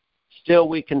life. Still,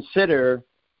 we consider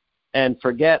and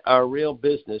forget our real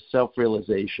business,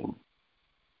 self-realization.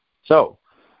 So,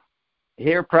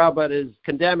 here Prabhupada is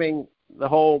condemning the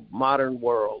whole modern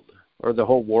world, or the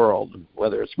whole world,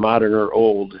 whether it's modern or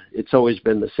old. It's always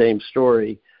been the same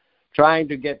story, trying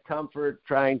to get comfort,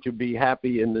 trying to be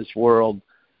happy in this world.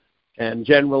 And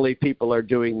generally people are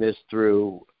doing this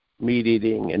through meat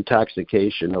eating,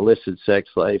 intoxication, illicit sex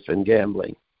life, and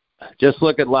gambling. Just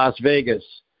look at Las Vegas.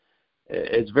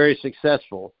 It's very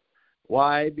successful.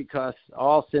 Why? Because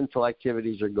all sinful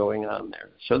activities are going on there.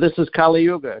 So this is Kali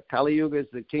Yuga. Kali Yuga is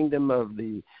the kingdom of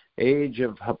the age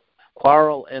of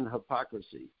quarrel and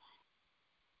hypocrisy.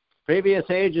 Previous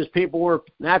ages, people were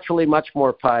naturally much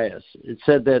more pious. It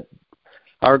said that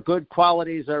our good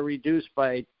qualities are reduced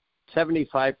by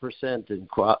 75%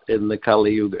 in the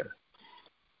Kali Yuga.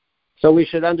 So we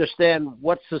should understand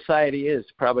what society is.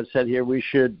 Prabhupada said here we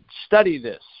should study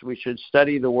this. We should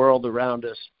study the world around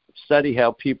us, study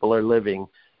how people are living,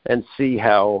 and see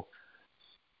how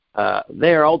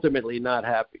they are ultimately not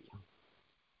happy.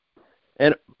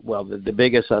 And, well, the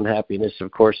biggest unhappiness,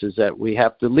 of course, is that we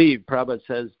have to leave. Prabhupada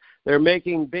says they're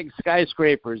making big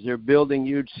skyscrapers. They're building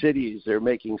huge cities. They're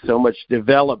making so much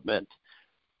development.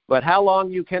 But how long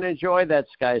you can enjoy that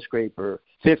skyscraper?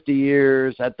 50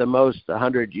 years, at the most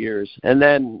 100 years. And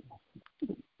then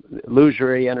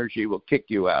illusory energy will kick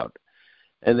you out.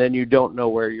 And then you don't know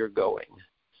where you're going.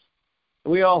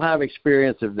 We all have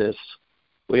experience of this.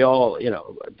 We all,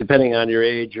 depending on your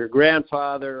age, your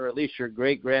grandfather, or at least your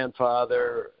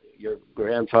great-grandfather, your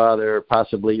grandfather,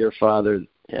 possibly your father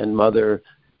and mother,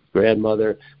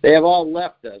 grandmother, they have all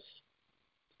left us.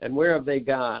 And where have they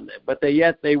gone? But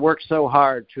yet they work so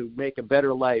hard to make a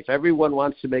better life. Everyone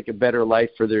wants to make a better life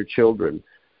for their children.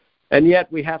 And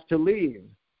yet we have to leave.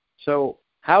 So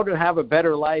how to have a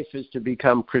better life is to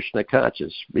become Krishna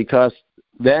conscious. Because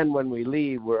then when we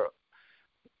leave, we're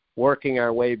working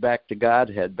our way back to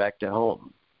Godhead, back to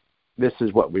home. This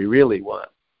is what we really want.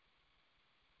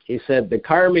 He said the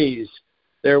karmis,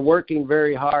 they're working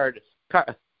very hard.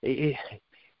 He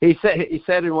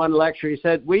said in one lecture, he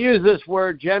said, we use this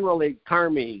word generally,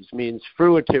 karmis means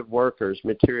fruitive workers,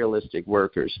 materialistic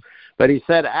workers. But he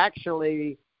said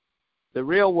actually the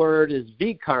real word is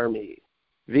vikarmi.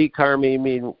 Vikarmi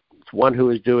means one who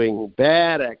is doing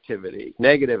bad activity,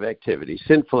 negative activity,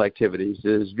 sinful activities.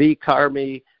 There's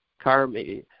vikarmi,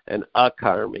 karmi, and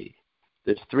akarmi.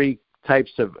 There's three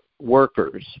types of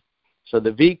workers. So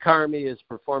the vikarmi is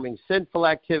performing sinful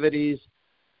activities.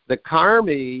 The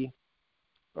karmi,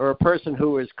 or a person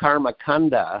who is karma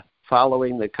kanda,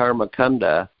 following the karma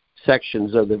kanda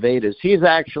sections of the Vedas, he's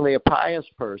actually a pious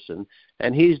person,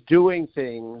 and he's doing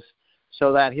things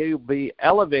so that he'll be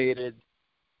elevated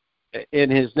in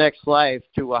his next life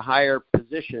to a higher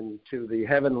position, to the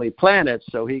heavenly planets,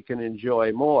 so he can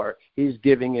enjoy more. He's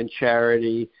giving in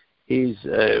charity. He's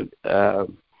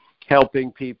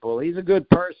helping people. He's a good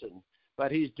person,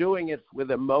 but he's doing it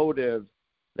with a motive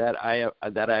that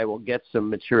I will get some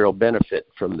material benefit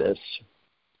from this.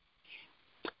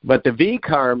 But the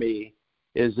vikarmi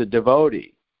is a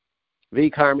devotee.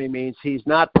 Vikarmi means he's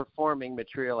not performing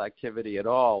material activity at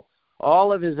all.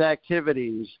 All of his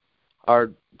activities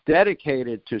are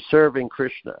dedicated to serving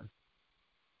Krishna.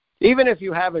 Even if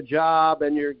you have a job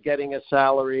and you're getting a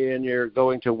salary and you're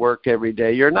going to work every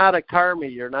day, you're not a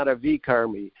karmi, you're not a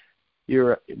vikarmi.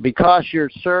 Because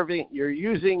you're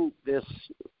using this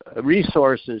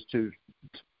resources to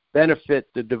benefit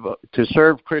to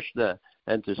serve Krishna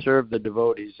and to serve the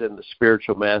devotees and the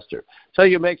spiritual master. So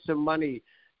you make some money,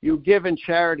 you give in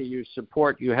charity,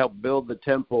 you help build the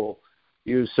temple,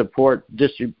 you support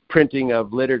printing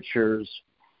of literatures.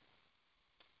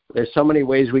 There's so many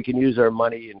ways we can use our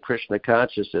money in Krishna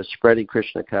consciousness, spreading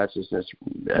Krishna consciousness,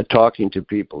 talking to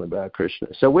people about Krishna.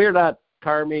 So we're not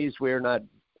karmis, we're not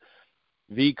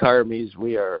vikarmis,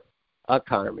 we are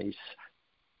akarmis.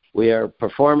 We are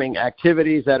performing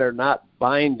activities that are not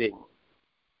binding.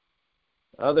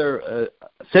 Other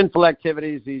sinful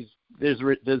activities,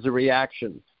 there's a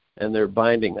reaction, and they're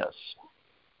binding us.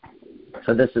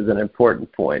 So this is an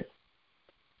important point.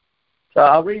 So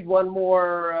I'll read one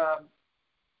more,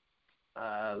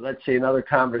 another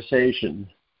conversation.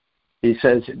 He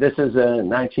says, this is a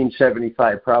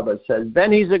 1975, Prabhupada says,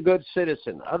 then he's a good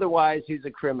citizen, otherwise he's a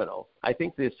criminal. I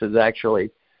think this is actually,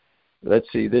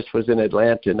 this was in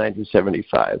Atlanta in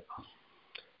 1975.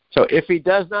 So if he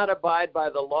does not abide by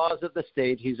the laws of the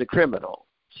state, he's a criminal.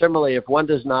 Similarly, if one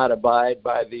does not abide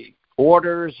by the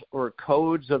orders or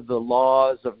codes of the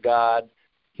laws of God,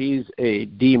 he's a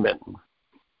demon.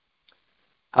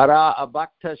 Hara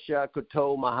abhaktasya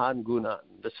kuto mahan gunan.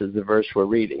 This is the verse we're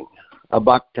reading.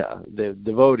 Abhakta, the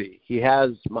devotee, he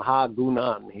has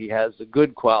mahagunan, he has the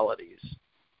good qualities.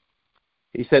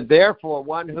 He said, therefore,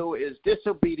 one who is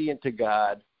disobedient to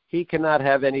God, he cannot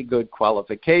have any good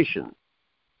qualification.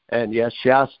 And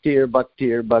yasyastir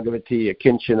bhaktir bhagavati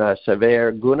akinchana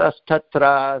saver gunas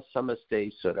tatra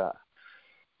samaste sura.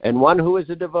 And one who is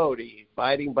a devotee,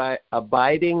 abiding by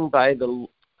the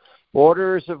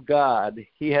orders of God,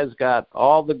 he has got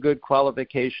all the good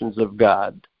qualifications of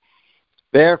God.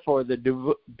 Therefore,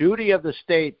 the duty of the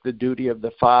state, the duty of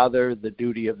the father, the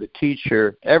duty of the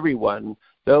teacher, everyone,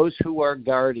 those who are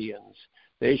guardians,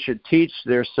 they should teach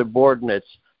their subordinates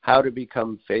how to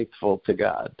become faithful to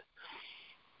God.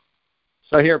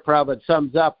 So here Prabhupada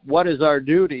sums up, what is our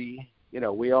duty? You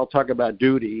know, we all talk about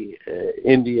duty.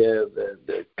 India,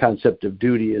 the concept of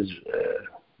duty is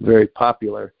very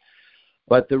popular.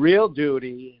 But the real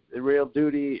duty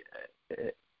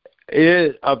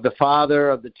is of the father,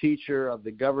 of the teacher, of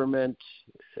the government,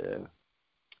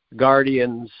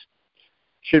 guardians,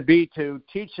 should be to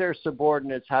teach their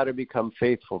subordinates how to become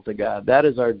faithful to God. That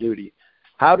is our duty.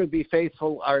 How to be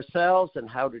faithful ourselves and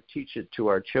how to teach it to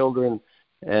our children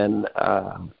and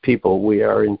people we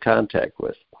are in contact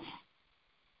with.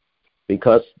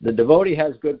 Because the devotee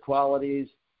has good qualities,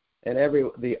 and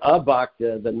the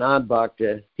abhakta, the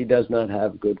non-bhakta, he does not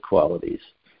have good qualities.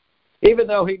 Even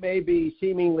though he may be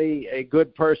seemingly a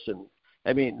good person.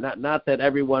 I mean, not that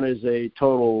everyone is a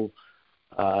total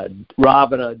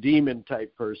Ravana,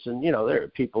 demon-type person. You know, there are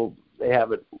people, they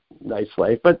have a nice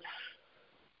life. But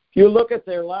you look at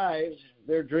their lives,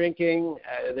 they're drinking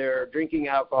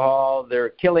alcohol, they're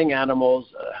killing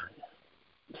animals.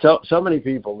 So many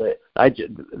people.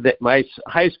 My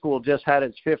high school just had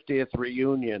its 50th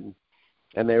reunion,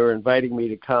 and they were inviting me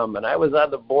to come. And I was on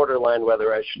the borderline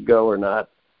whether I should go or not.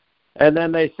 And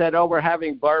then they said, we're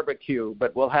having barbecue,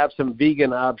 but we'll have some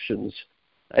vegan options.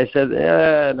 I said,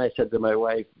 and I said to my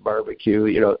wife,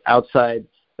 barbecue, outside.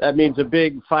 That means a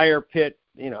big fire pit,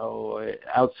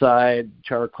 outside,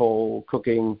 charcoal,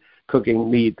 cooking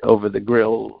meat over the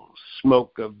grill,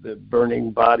 smoke of the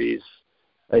burning bodies.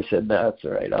 I said, no, that's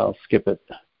all right, I'll skip it.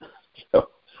 So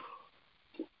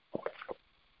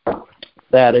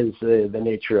that is the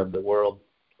nature of the world,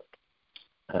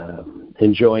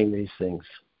 enjoying these things.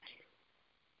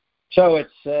 So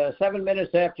it's 7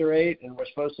 minutes after 8, and we're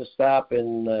supposed to stop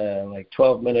in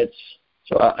 12 minutes.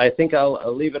 So I think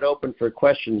I'll leave it open for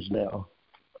questions now.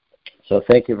 So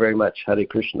thank you very much. Hare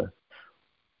Krishna.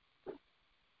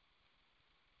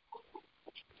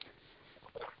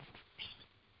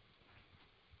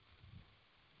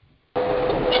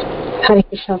 Hare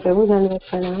Krishna Prabhu, Dandavat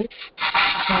Pranam.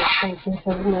 Thank you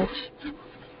so much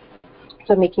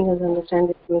for making us understand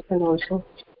this verse and also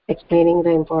explaining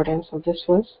the importance of this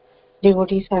verse.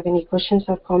 Devotees have any questions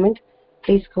or comment,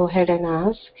 please go ahead and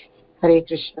ask. Hare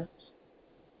Krishna.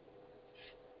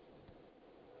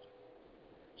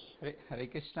 Hare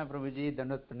Krishna Prabhuji,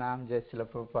 Dandavat Pranam, Jai Srila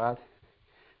Prabhupada.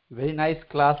 Very nice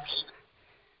class.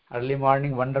 Early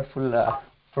morning, wonderful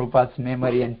Prabhupada's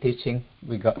memory and teaching.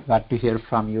 We got to hear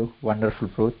from you. Wonderful,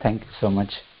 Prabhu. Thank you so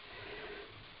much.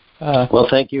 Well,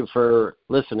 thank you for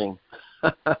listening.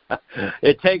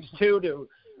 It takes two to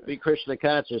be Krishna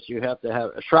conscious. You have to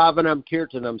have Shravanam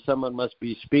Kirtanam. Someone must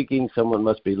be speaking, someone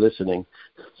must be listening.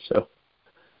 So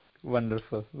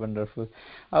wonderful, wonderful.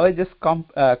 I was just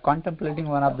contemplating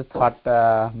one of the thought,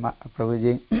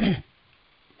 Prabhuji.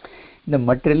 The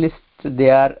materialists, they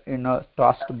are,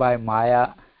 tossed by Maya,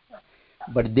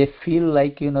 but they feel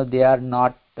like, they are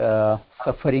not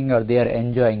suffering or they are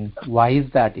enjoying. Why is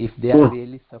that? If they are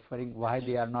really suffering, why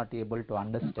they are not able to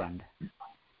understand?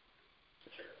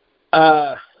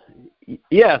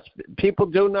 Yes, people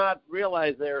do not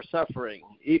realize they are suffering,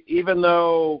 even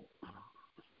though,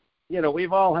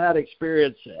 we've all had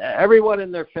experience. Everyone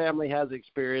in their family has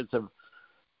experience of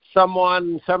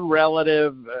someone, some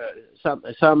relative,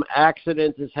 some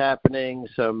accident is happening,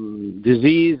 some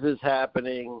disease is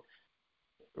happening.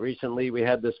 Recently, we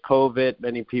had this COVID.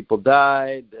 Many people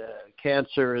died.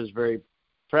 Cancer is very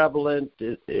prevalent.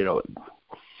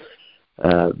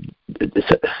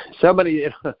 Somebody.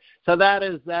 So that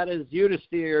is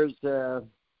Yudhisthira's.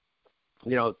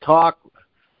 Talk.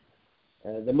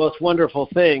 The most wonderful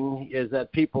thing is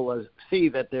that people see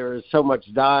that there is so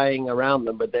much dying around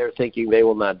them, but they're thinking they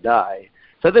will not die.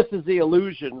 So this is the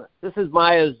illusion. This is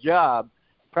Maya's job.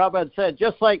 Prabhupada said,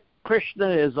 just like Krishna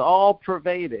is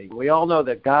all-pervading, we all know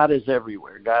that God is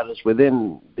everywhere. God is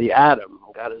within the atom.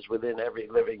 God is within every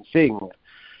living thing.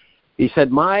 He said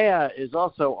Maya is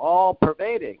also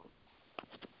all-pervading.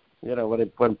 When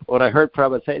I heard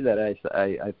Prabhupada say that,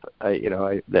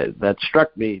 that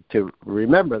struck me to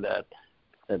remember that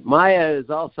Maya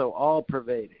is also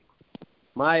all-pervading.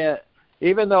 Maya,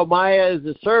 even though Maya is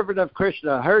a servant of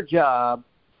Krishna, her job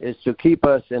is to keep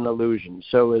us in illusion.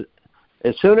 So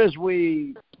as soon as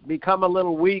we become a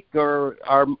little weak or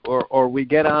we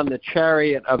get on the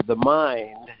chariot of the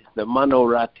mind, the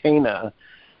manoratena,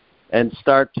 and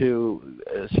start to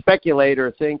speculate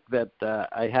or think that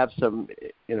I have some,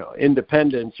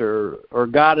 independence or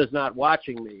God is not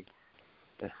watching me.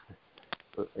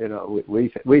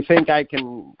 We think I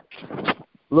can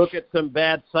look at some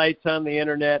bad sites on the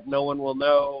internet. No one will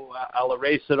know. I'll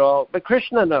erase it all. But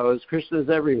Krishna knows. Krishna's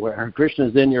everywhere.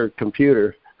 Krishna's in your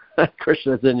computer.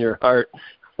 Krishna's in your heart.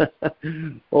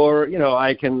 Or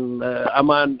I can. I'm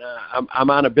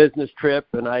on a business trip,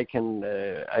 and I can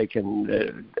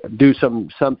do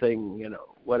something.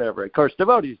 Whatever. Of course,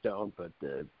 devotees don't, but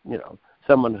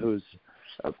someone who's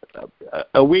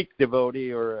a weak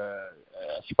devotee or a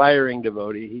aspiring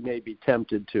devotee, he may be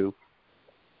tempted to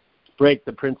break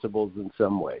the principles in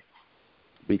some way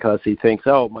because he thinks,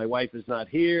 oh, my wife is not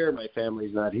here, my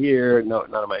family's not here, no,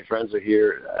 none of my friends are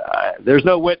here. There's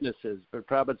no witnesses. But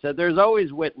Prabhupada said there's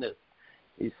always witness.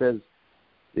 He says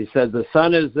the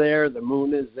sun is there, the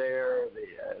moon is there,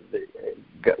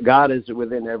 God is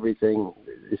within everything.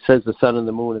 It says the sun and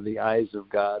the moon are the eyes of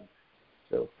God.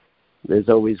 So there's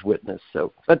always witness.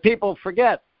 So, but people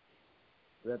forget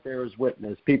that there is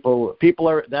witness. People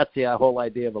are. That's the whole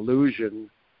idea of illusion.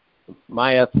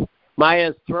 Maya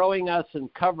is throwing us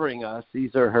and covering us.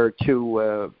 These are her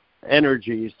two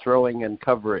energies, throwing and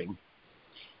covering.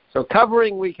 So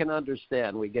covering we can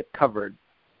understand. We get covered.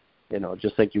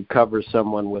 Just like you cover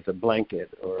someone with a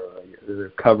blanket, or they're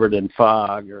covered in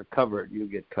fog, or covered, you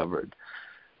get covered.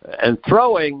 And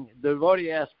throwing, the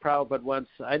devotee asked Prabhupada once,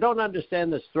 I don't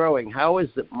understand this throwing. How is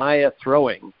it Maya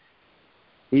throwing?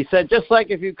 He said, just like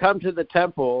if you come to the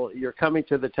temple, you're coming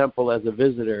to the temple as a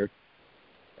visitor,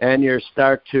 and you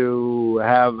start to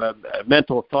have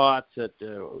mental thoughts that,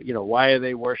 why are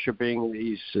they worshiping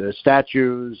these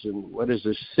statues, and what is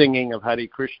this singing of Hare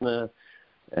Krishna,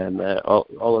 and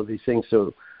all of these things.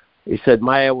 So he said,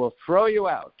 Maya will throw you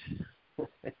out.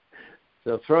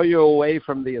 So throw you away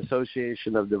from the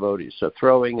association of devotees. So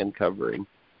throwing and covering.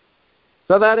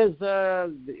 So that is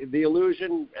the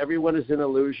illusion. Everyone is in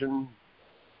illusion.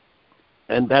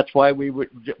 And that's why we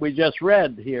just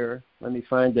read here. Let me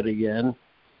find it again.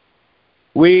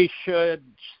 We should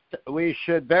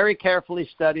very carefully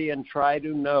study and try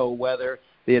to know whether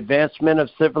the advancement of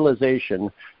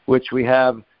civilization, which we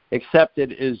have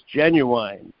accepted, is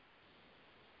genuine.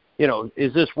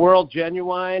 is this world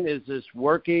genuine? Is this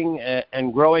working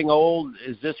and growing old?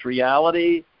 Is this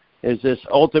reality? Is this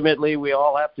ultimately we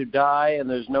all have to die and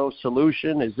there's no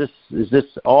solution? Is this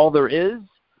all there is?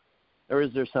 Or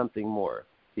is there something more?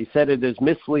 He said it is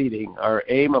misleading. Our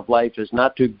aim of life is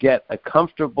not to get a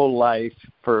comfortable life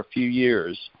for a few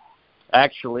years.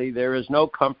 Actually, there is no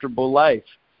comfortable life.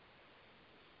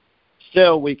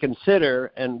 Still, we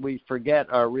consider and we forget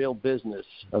our real business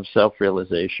of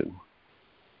self-realization.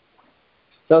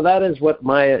 So that is what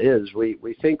Maya is. We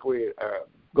think our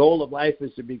goal of life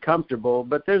is to be comfortable,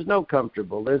 but there's no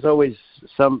comfortable. There's always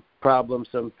some problem,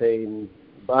 some pain.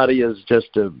 Body is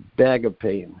just a bag of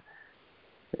pain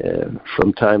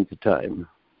from time to time,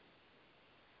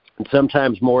 and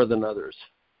sometimes more than others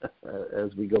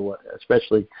as we go,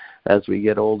 especially as we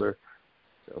get older.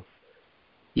 So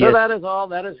that is all.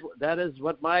 That is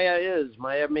what Maya is.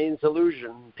 Maya means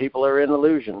illusion. People are in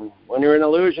illusion. When you're in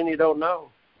illusion, you don't know.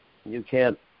 You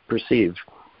can't perceive.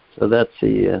 So that's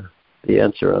the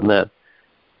answer on that.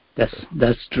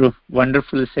 That's true.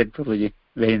 Wonderfully said, Prabhuji.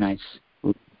 Very nice.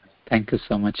 Thank you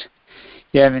so much.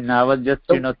 Yeah, I was just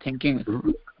thinking.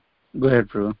 Go ahead,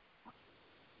 Prabhu.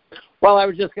 Well, I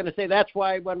was just going to say that's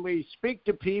why when we speak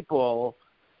to people,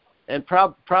 and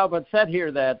Prabhupada said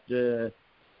here that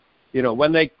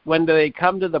when they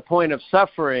come to the point of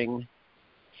suffering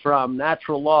from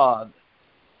natural law,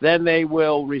 then they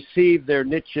will receive their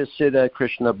Nitya Siddha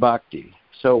Krishna Bhakti.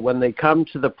 So when they come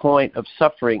to the point of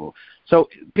suffering, so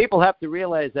people have to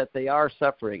realize that they are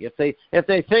suffering. If they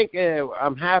think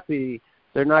I'm happy,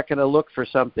 they're not going to look for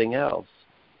something else.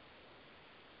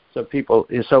 So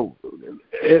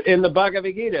in the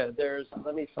Bhagavad Gita,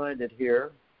 let me find it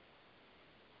here,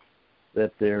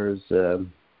 that there's,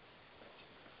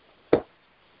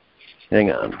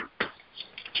 hang on.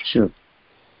 Sure.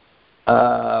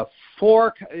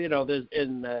 There's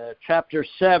in chapter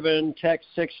 7, text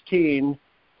 16,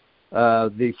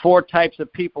 the 4 types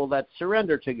of people that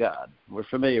surrender to God. We're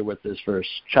familiar with this verse.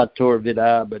 Chatur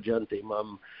vida bhajanti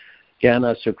mam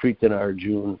jnana sukritan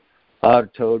arjun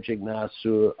arto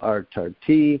jignasu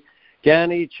artarti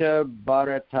jnani cha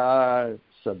bharata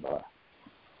sabha.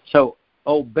 So,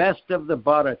 O best of the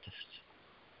Bharatas,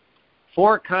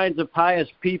 4 kinds of pious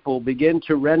people begin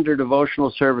to render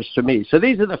devotional service to me. So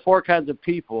these are the 4 kinds of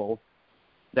people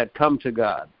that come to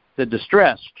God. The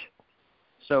distressed.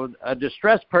 So a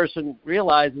distressed person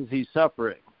realizes he's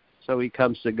suffering. So he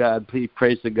comes to God, please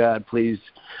prays to God, please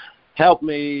help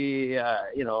me,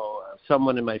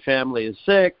 someone in my family is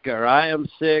sick, or I am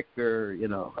sick, or,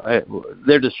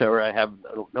 they're just, or I have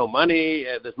no money,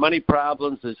 there's money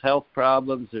problems, there's health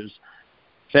problems, there's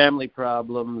family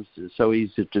problems, so he's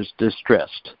just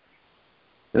distressed.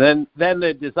 And then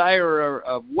the desire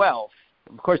of wealth.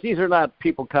 Of course, these are not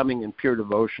people coming in pure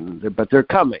devotion, but they're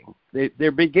coming.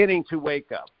 They're beginning to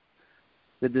wake up.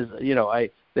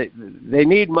 They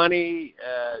need money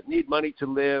to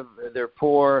live. They're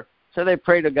poor, so they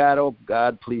pray to God. Oh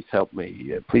God, please help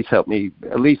me. Please help me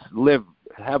at least live,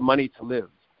 have money to live.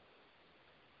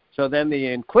 So then the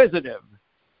inquisitive.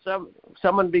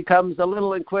 Someone becomes a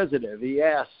little inquisitive. He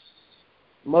asks.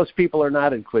 Most people are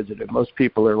not inquisitive. Most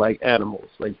people are like animals.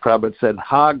 Like Prabhupada said,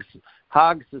 hog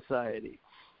society.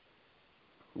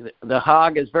 The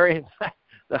hog is very...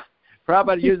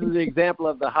 Prabhupada uses the example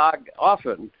of the hog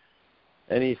often.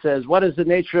 And he says, what is the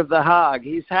nature of the hog?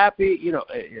 He's happy.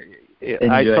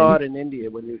 I saw it in India.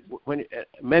 When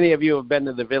many of you have been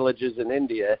to the villages in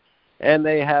India, and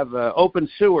they have open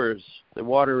sewers. The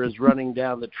water is running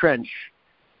down the trench,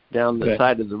 down the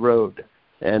side of the road,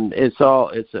 and it's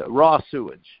a raw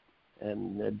sewage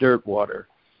and dirt water.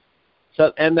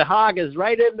 So, and the hog is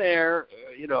right in there,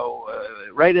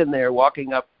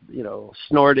 walking up,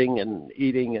 snorting and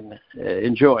eating and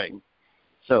enjoying.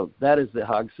 So that is the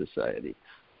hog society.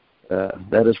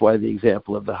 That is why the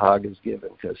example of the hog is given,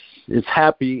 because it's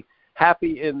happy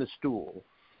in the stool,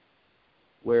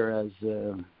 whereas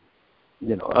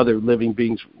other living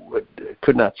beings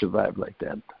could not survive like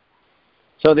that.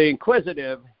 So the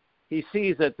inquisitive, he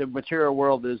sees that the material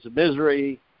world is a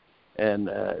misery, and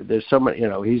there's so many,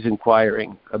 he's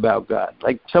inquiring about God.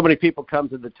 Like so many people come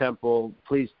to the temple,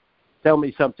 please tell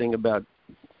me something about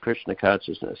Krishna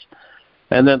consciousness.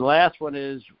 And then the last one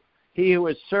is he who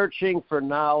is searching for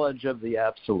knowledge of the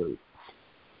Absolute.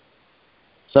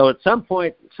 So at some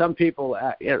point, some people,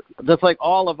 just like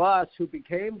all of us who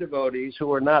became devotees, who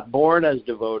were not born as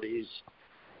devotees,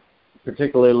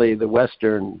 particularly the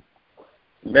Western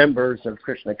members of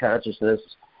Krishna consciousness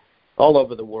all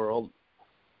over the world.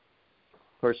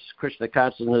 Of course, Krishna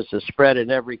consciousness is spread in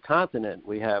every continent.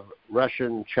 We have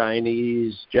Russian,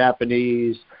 Chinese,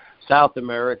 Japanese, South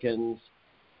Americans,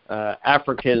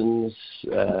 Africans,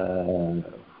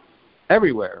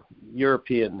 everywhere,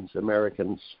 Europeans,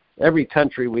 Americans, every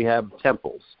country we have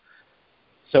temples.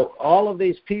 So all of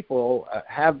these people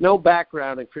have no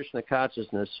background in Krishna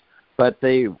consciousness, but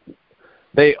they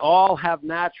all have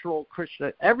natural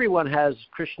Krishna. Everyone has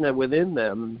Krishna within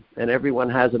them, and everyone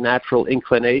has a natural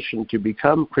inclination to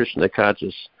become Krishna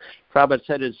conscious. Prabhupada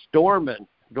said it's dormant.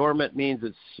 Dormant means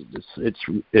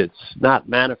it's not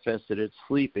manifested, it's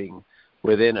sleeping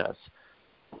within us.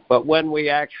 But when we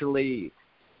actually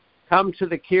come to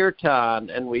the kirtan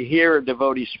and we hear a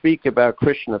devotee speak about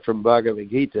Krishna from Bhagavad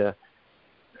Gita,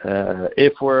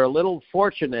 if we're a little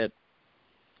fortunate,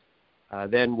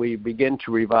 then we begin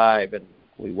to revive and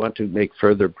we want to make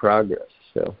further progress.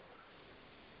 So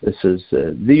this is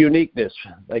the uniqueness.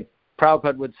 Like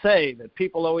Prabhupada would say, that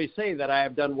people always say that I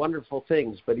have done wonderful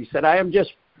things, but he said, I am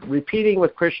just repeating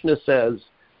what Krishna says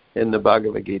in the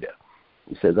Bhagavad Gita.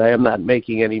 He says, I am not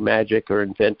making any magic or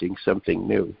inventing something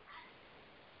new.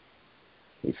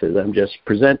 He says, I'm just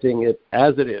presenting it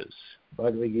as it is,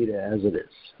 Bhagavad Gita as it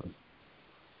is.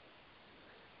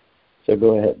 So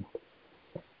go ahead.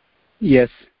 Yes,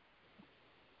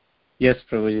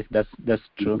 Prabhuji, that's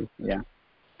true. Yeah,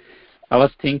 I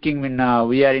was thinking when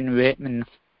we are in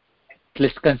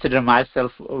please consider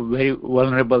myself very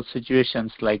vulnerable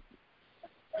situations. Like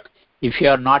if you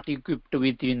are not equipped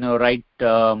with right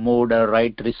mode or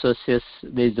right resources,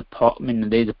 there is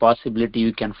a possibility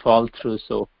you can fall through.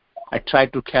 So I try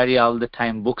to carry all the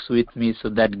time books with me, so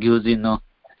that gives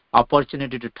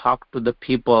opportunity to talk to the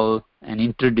people and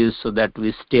introduce, so that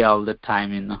we stay all the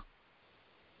time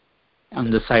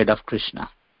on the side of Krishna,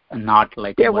 and not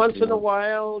like once in a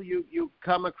while you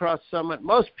come across someone.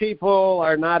 Most people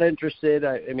are not interested.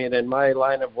 I mean, in my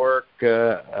line of work,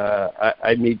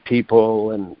 I meet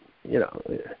people, and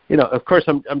of course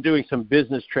I'm doing some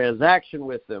business transaction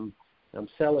with them. I'm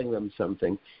selling them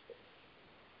something,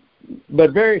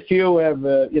 but very few have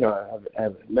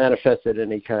have manifested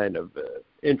any kind of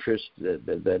interest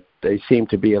that they seem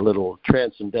to be a little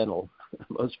transcendental.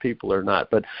 Most people are not.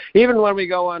 But even when we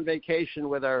go on vacation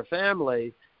with our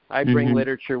family, I bring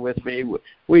literature with me.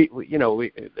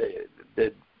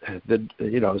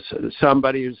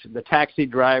 Somebody who's the taxi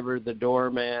driver, the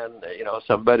doorman,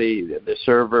 somebody, the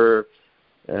server,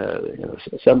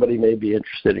 somebody may be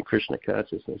interested in Krishna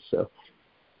consciousness. So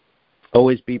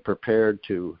always be prepared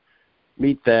to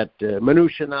meet that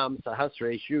Manushanam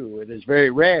Sahasreshu. It is very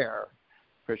rare,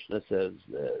 Krishna says,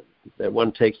 that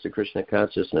one takes to Krishna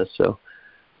consciousness. So,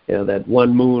 that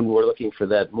one moon, we're looking for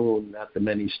that moon, not the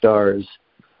many stars.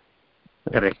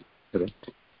 Correct.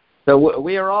 So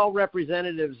we are all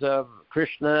representatives of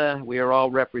Krishna. We are all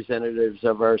representatives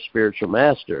of our spiritual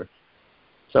master.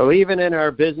 So even in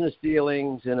our business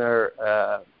dealings, in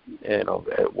our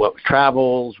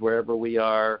travels, wherever we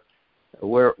are,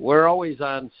 we're always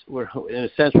on. In a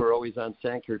sense, we're always on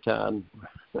Sankirtan.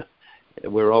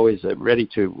 We're always ready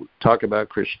to talk about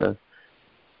Krishna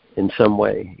in some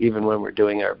way, even when we're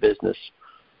doing our business.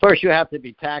 Of course, you have to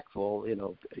be tactful.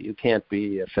 You can't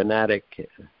be a fanatic.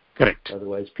 Correct.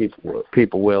 Otherwise,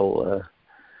 people will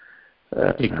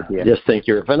just think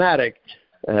you're a fanatic.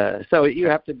 So you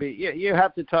have to be. You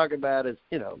have to talk about it,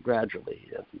 gradually.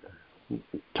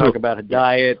 Talk about a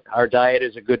diet. Our diet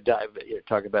is a good diet.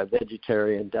 Talk about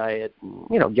vegetarian diet.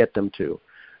 And, get them to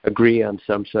agree on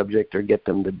some subject, or get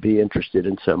them to be interested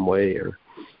in some way, or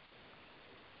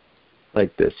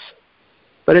like this.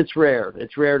 But it's rare.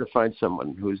 It's rare to find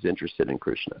someone who's interested in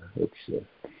Krishna.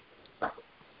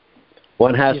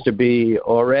 One has to be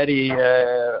already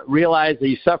realize that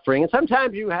he's suffering. And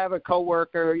sometimes you have a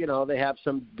coworker, they have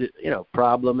some,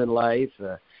 problem in life.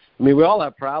 We all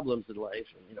have problems in life.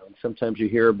 And sometimes you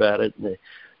hear about it, and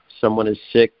someone is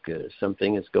sick,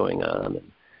 something is going on.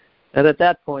 And at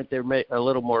that point, they're a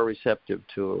little more receptive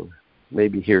to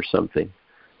maybe hear something.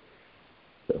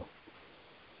 So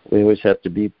we always have to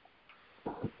be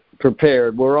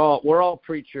prepared. We're all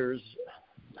preachers,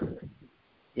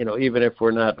 even if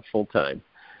we're not full time.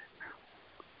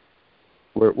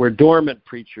 We're dormant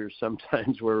preachers.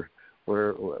 Sometimes we're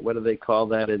what do they call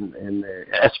that in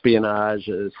espionage?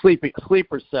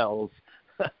 Sleeper cells.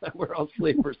 We're all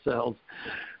sleeper cells,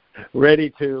 ready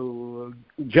to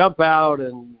jump out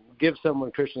and give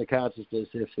someone Krishna consciousness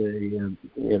if they,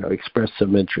 express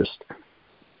some interest.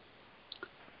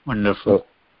 Wonderful.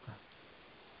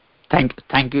 Thank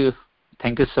you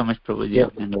so much,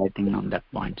 Prabhuji, for enlightening on that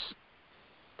points.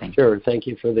 Thank you. Sure. Thank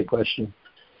you for the question.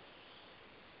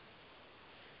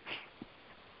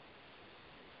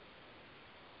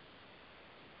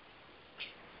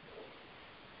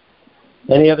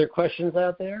 Any other questions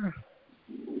out there?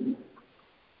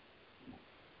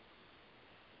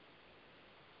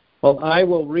 Well, I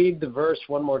will read the verse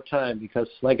one more time because,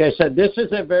 like I said, this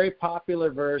is a very popular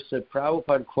verse that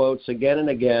Prabhupada quotes again and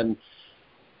again,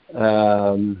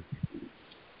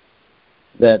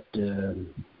 that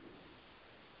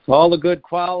all the good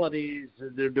qualities,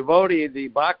 the devotee, the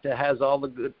bhakta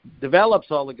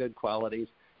develops all the good qualities,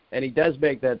 and he does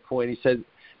make that point. He said,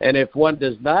 and if one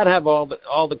does not have all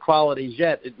the qualities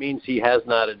yet, it means he has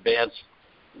not advanced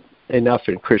enough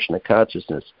in Krishna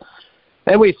consciousness.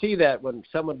 And we see that when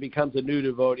someone becomes a new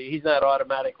devotee, he's not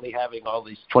automatically having all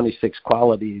these 26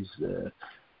 qualities,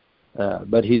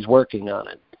 but he's working on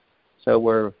it. So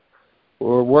we're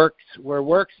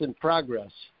works in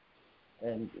progress,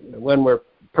 and when we're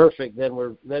perfect, then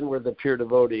we're the pure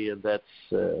devotee, and that's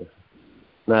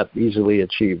not easily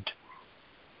achieved.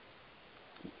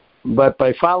 But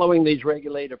by following these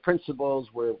regulative principles,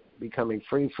 we're becoming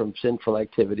free from sinful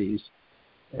activities,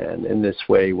 and in this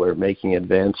way, we're making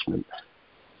advancement.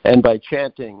 And by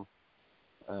chanting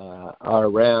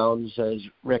our rounds as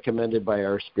recommended by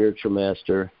our spiritual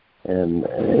master, and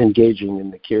engaging in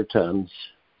the kirtans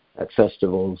at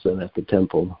festivals and at the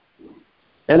temple,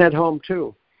 and at home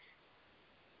too.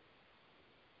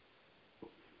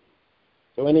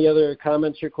 So any other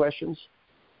comments or questions?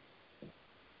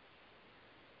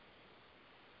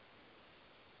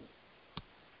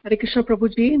 Hare Krishna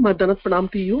Prabhuji, Madhanat Pranam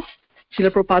to you.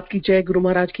 Srila Prabhupada ki jai, Guru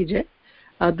Maharaj ki jai.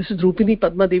 This is Rupini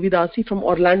Padma Devi Dasi from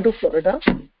Orlando, Florida.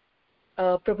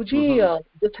 Prabhuji,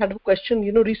 just had a question.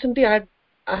 Recently I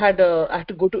had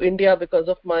to go to India because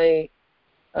of my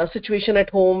situation at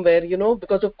home, where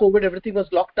because of COVID everything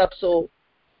was locked up. So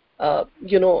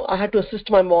I had to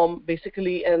assist my mom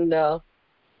basically, and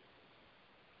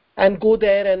go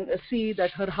there and see that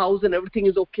her house and everything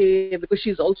is okay, because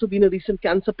she's also been a recent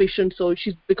cancer patient, so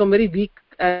she's become very weak,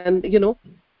 and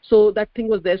so that thing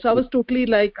was there. So I was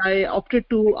totally I opted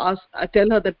to tell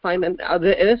her that fine, and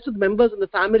the rest of the members in the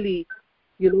family,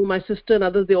 my sister and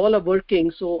others, they all are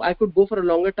working, so I could go for a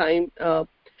longer time.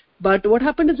 But what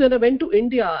happened is, when I went to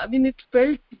India, it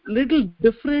felt little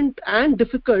different and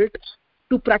difficult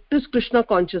to practice Krishna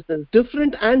consciousness.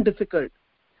 Different and difficult.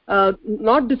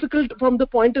 Not difficult from the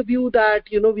point of view that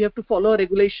we have to follow our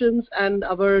regulations and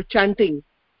our chanting,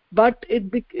 but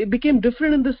it became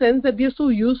different in the sense that we are so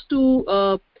used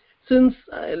to since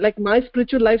my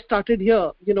spiritual life started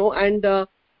here, and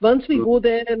once we go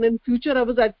there, and in future I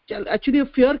was actually a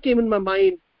fear came in my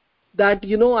mind that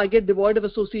I get devoid of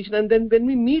association, and then when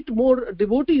we meet more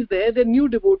devotees there, they're new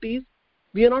devotees,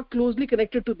 we are not closely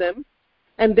connected to them,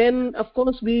 and then of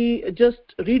course we just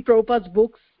read Prabhupada's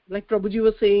books, like Prabhuji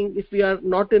was saying, if we are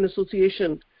not in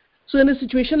association. So in a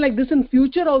situation like this in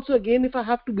future also, again, if I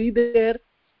have to be there,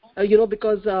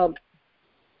 because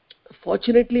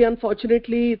fortunately,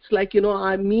 unfortunately, it's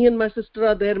me and my sister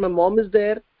are there, my mom is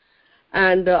there,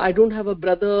 and I don't have a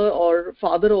brother or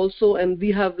father also, and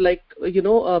we have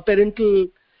parental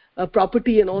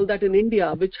property and all that in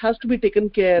India, which has to be taken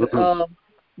care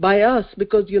by us,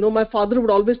 because my father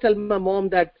would always tell my mom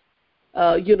that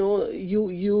you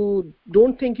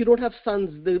don't think you don't have sons,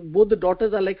 both the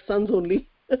daughters are like sons only.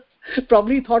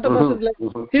 Probably thought of us as like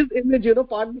his image,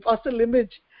 part and parcel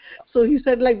image. So he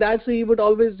said like that, so he was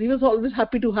always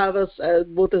happy to have us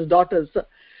both as daughters.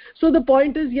 So the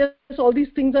point is, yes, all these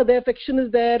things are there, affection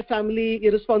is there, family,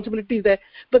 responsibility is there,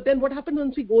 but then what happens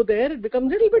once we go there, it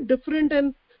becomes a little bit different.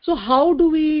 And so how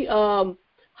do I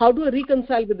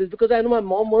reconcile with this? Because I know my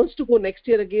mom wants to go next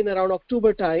year again around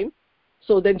October time.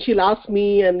 So then she'll ask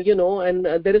me, and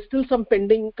there is still some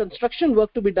pending construction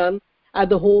work to be done at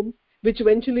the home, which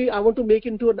eventually I want to make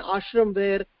into an ashram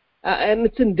where, and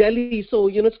it's in Delhi, so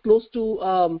it's close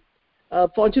to.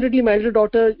 Fortunately, my elder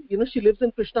daughter, she lives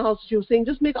in Krishna House. She was saying,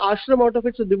 just make ashram out of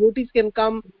it so devotees can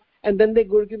come, and then they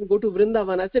go to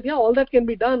Vrindavan. I said, yeah, all that can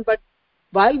be done, but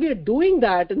while we are doing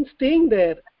that and staying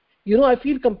there, I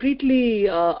feel completely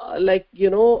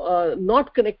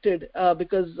not connected,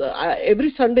 because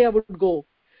every Sunday I would go.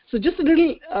 So just a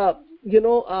little,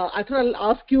 I thought I'll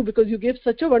ask you, because you gave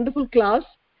such a wonderful class,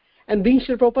 and being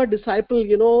Srila Prabhupada disciple,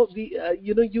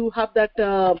 you have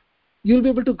that, you'll be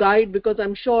able to guide, because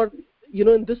I'm sure,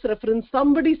 in this reference,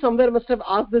 somebody somewhere must have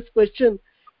asked this question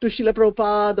to Srila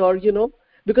Prabhupada, or,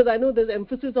 because I know there's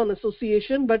emphasis on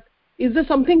association, but is there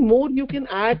something more you can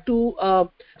add to,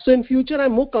 so in future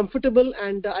I'm more comfortable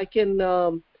and I can,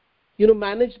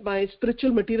 manage my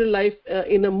spiritual material life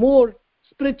in a more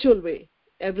spiritual way,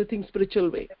 everything spiritual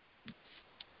way?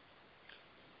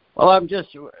 Well,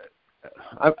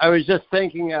 I was just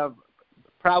thinking of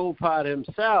Prabhupada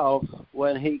himself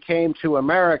when he came to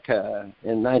America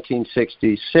in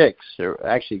 1966, or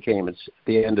actually came at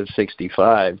the end of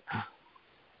 65.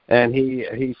 And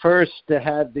he first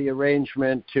had the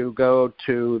arrangement to go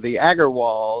to the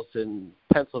Agarwals in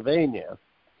Pennsylvania.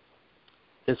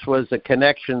 This was a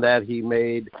connection that he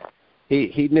made.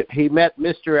 He met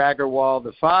Mr. Agarwal,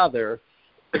 the father,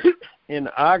 in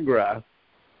Agra,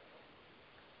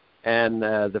 and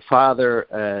the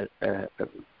father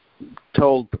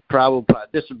told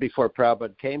Prabhupada, this was before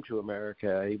Prabhupada came to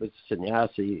America, he was a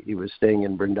sannyasi, he was staying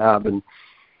in Vrindavan,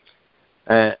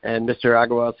 and Mr.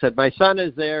 Agarwal said, my son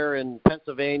is there in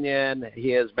Pennsylvania, and he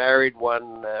has married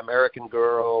one American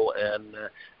girl, and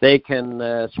they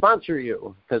can sponsor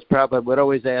you, because Prabhupada would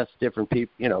always ask different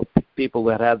people, people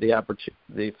that had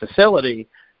the facility,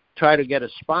 try to get a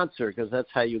sponsor, because that's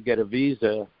how you get a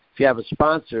visa. If you have a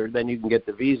sponsor, then you can get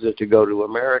the visa to go to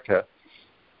America.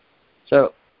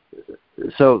 So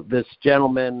this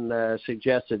gentleman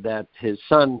suggested that his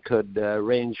son could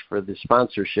arrange for the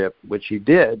sponsorship, which he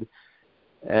did.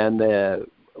 And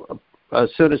as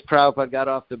soon as Prabhupada got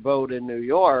off the boat in New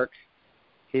York,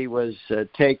 he was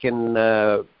taken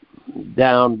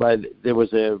down by there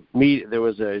was a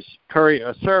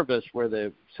courier service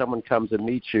where someone comes and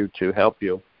meets you to help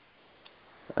you.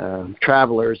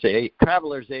 Traveler's Aid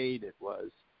it was,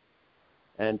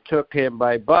 and took him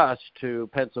by bus to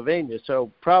Pennsylvania.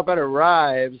 So Prabhupada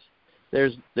arrives.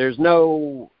 There's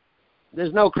no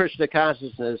Krishna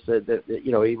consciousness. That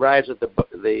he arrives at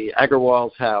the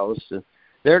Agarwal's house.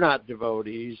 They're not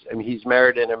devotees. I mean, he's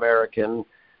married an American.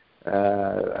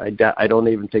 I don't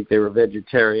even think they were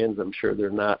vegetarians. I'm sure they're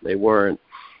not. They weren't,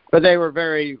 but they were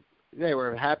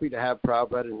happy to have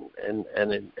Prabhupada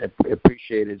and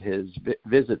appreciated his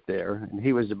visit there. And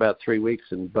he was about 3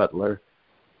 weeks in Butler.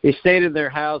 He stayed in their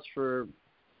house for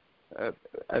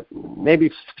maybe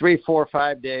 3, 4,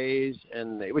 5 days,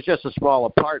 and it was just a small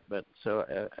apartment. So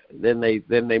then they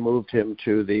moved him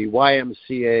to the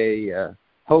YMCA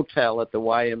hotel at the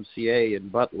YMCA in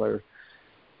Butler,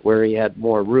 where he had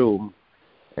more room,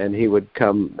 and he would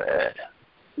come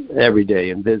every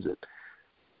day and visit.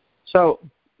 So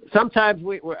sometimes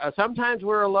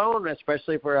we're alone,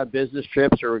 especially if we're on business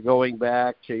trips or we're going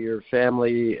back to your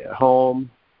family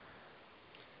home.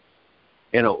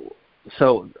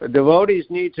 So devotees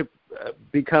need to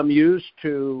become used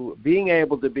to being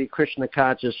able to be Krishna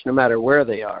conscious no matter where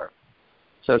they are.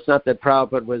 So it's not that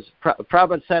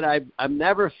Prabhupada said, I'm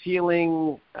never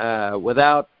feeling I'm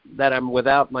without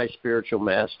my spiritual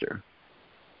master.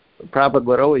 Prabhupada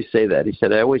would always say that. He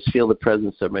said, I always feel the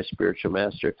presence of my spiritual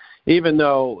master. Even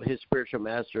though his spiritual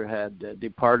master had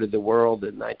departed the world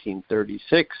in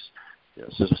 1936,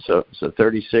 so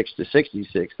 36 to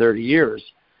 66, 30 years,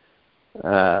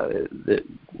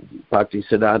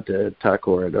 Bhaktisiddhanta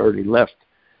Thakur had already left.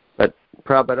 But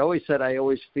Prabhupada always said, I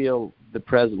always feel the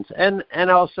presence. And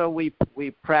also we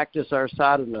practice our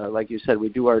sadhana. Like you said, we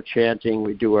do our chanting,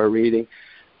 we do our reading.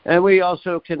 And we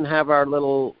also can have our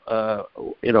little,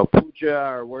 puja,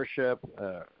 our worship,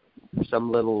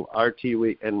 some little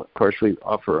arti, and of course we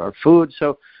offer our food.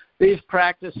 So these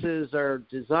practices are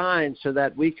designed so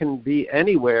that we can be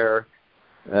anywhere,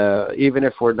 even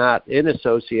if we're not in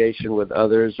association with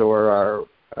others or our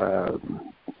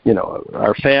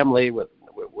family.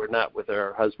 We're not with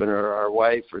our husband or our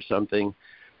wife or something,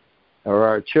 or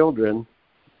our children.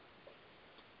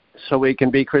 So we can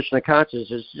be Krishna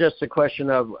conscious. It's just a question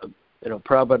of,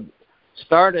 Prabhupada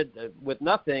started with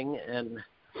nothing, and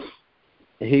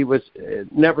he was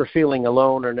never feeling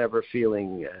alone or never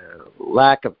feeling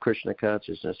lack of Krishna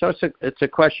consciousness. So it's a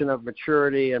question of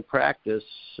maturity and practice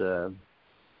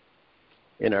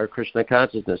in our Krishna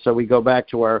consciousness. So we go back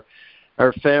to our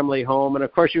family home, and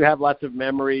of course you have lots of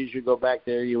memories. You go back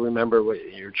there, you remember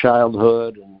your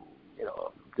childhood and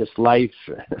just life,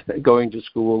 going to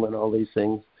school and all these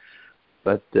things.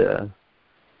 But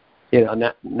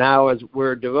now as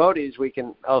we're devotees, we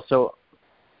can also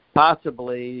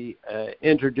possibly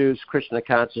introduce Krishna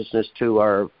consciousness to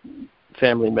our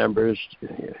family members.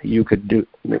 You could do,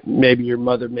 maybe your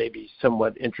mother may be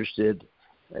somewhat interested,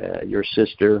 your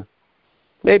sister,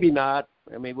 maybe not.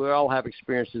 I mean, we all have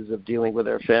experiences of dealing with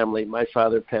our family. My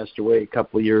father passed away a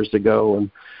couple of years ago,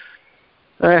 and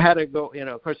I had to go,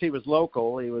 of course he was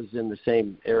local. He was in the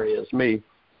same area as me.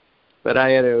 But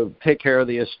I had to take care of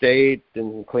the estate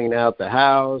and clean out the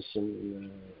house,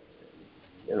 and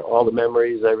all the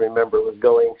memories I remember was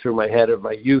going through my head of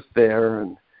my youth there.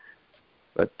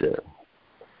 But of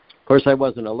course, I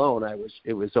wasn't alone.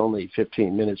 It was only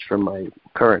 15 minutes from my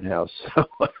current house. So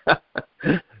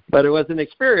but it was an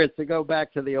experience to go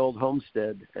back to the old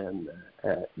homestead and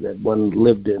that one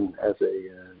lived in as a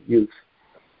youth.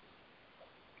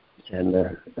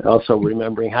 And also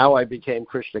remembering how I became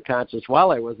Krishna conscious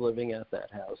while I was living at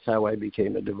that house, how I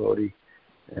became a devotee.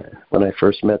 when I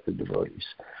first met the devotees.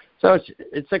 So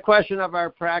it's a question of our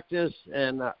practice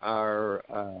and our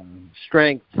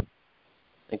strength.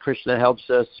 And Krishna helps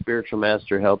us, spiritual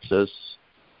master helps us.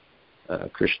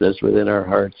 Krishna is within our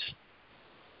hearts.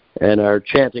 And our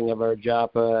chanting of our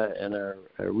japa and our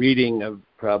reading of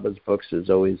Prabhupada's books is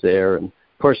always there. And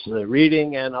of course, the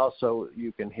reading, and also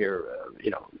you can hear,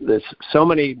 there's so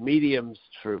many mediums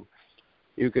through.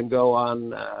 You can go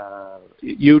on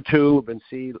YouTube and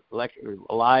see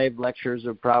live lectures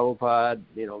of Prabhupada,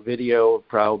 video of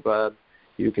Prabhupada.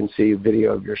 You can see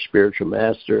video of your spiritual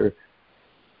master.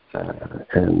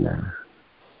 And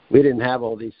we didn't have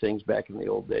all these things back in the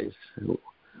old days.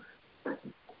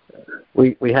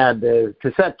 We had the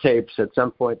cassette tapes. At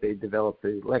some point, they developed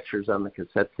the lectures on the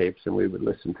cassette tapes, and we would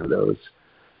listen to those.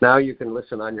 Now you can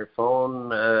listen on your phone.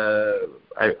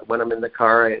 When I'm in the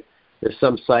car, there's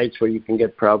some sites where you can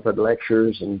get Prabhupada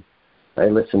lectures, and I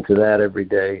listen to that every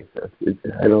day.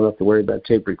 I don't have to worry about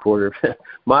tape recorder.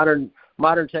 Modern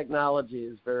technology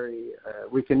is very,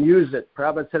 we can use it.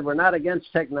 Prabhupada said, we're not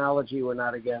against technology, we're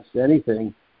not against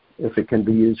anything if it can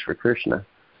be used for Krishna.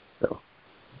 So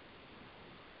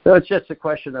it's just a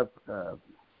question of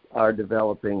our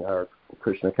developing our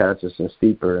Krishna consciousness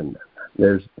deeper. And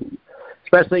there's,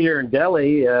 especially here in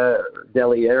Delhi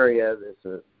area, there's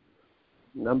a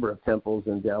number of temples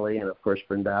in Delhi, and of course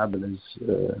Vrindavan is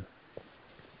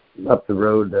up the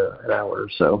road an hour or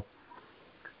so.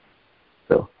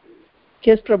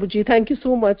 Yes, Prabhuji, thank you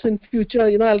so much. In future,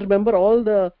 I'll remember all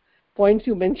the points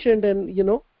you mentioned, and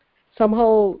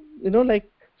somehow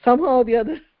or the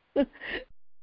other,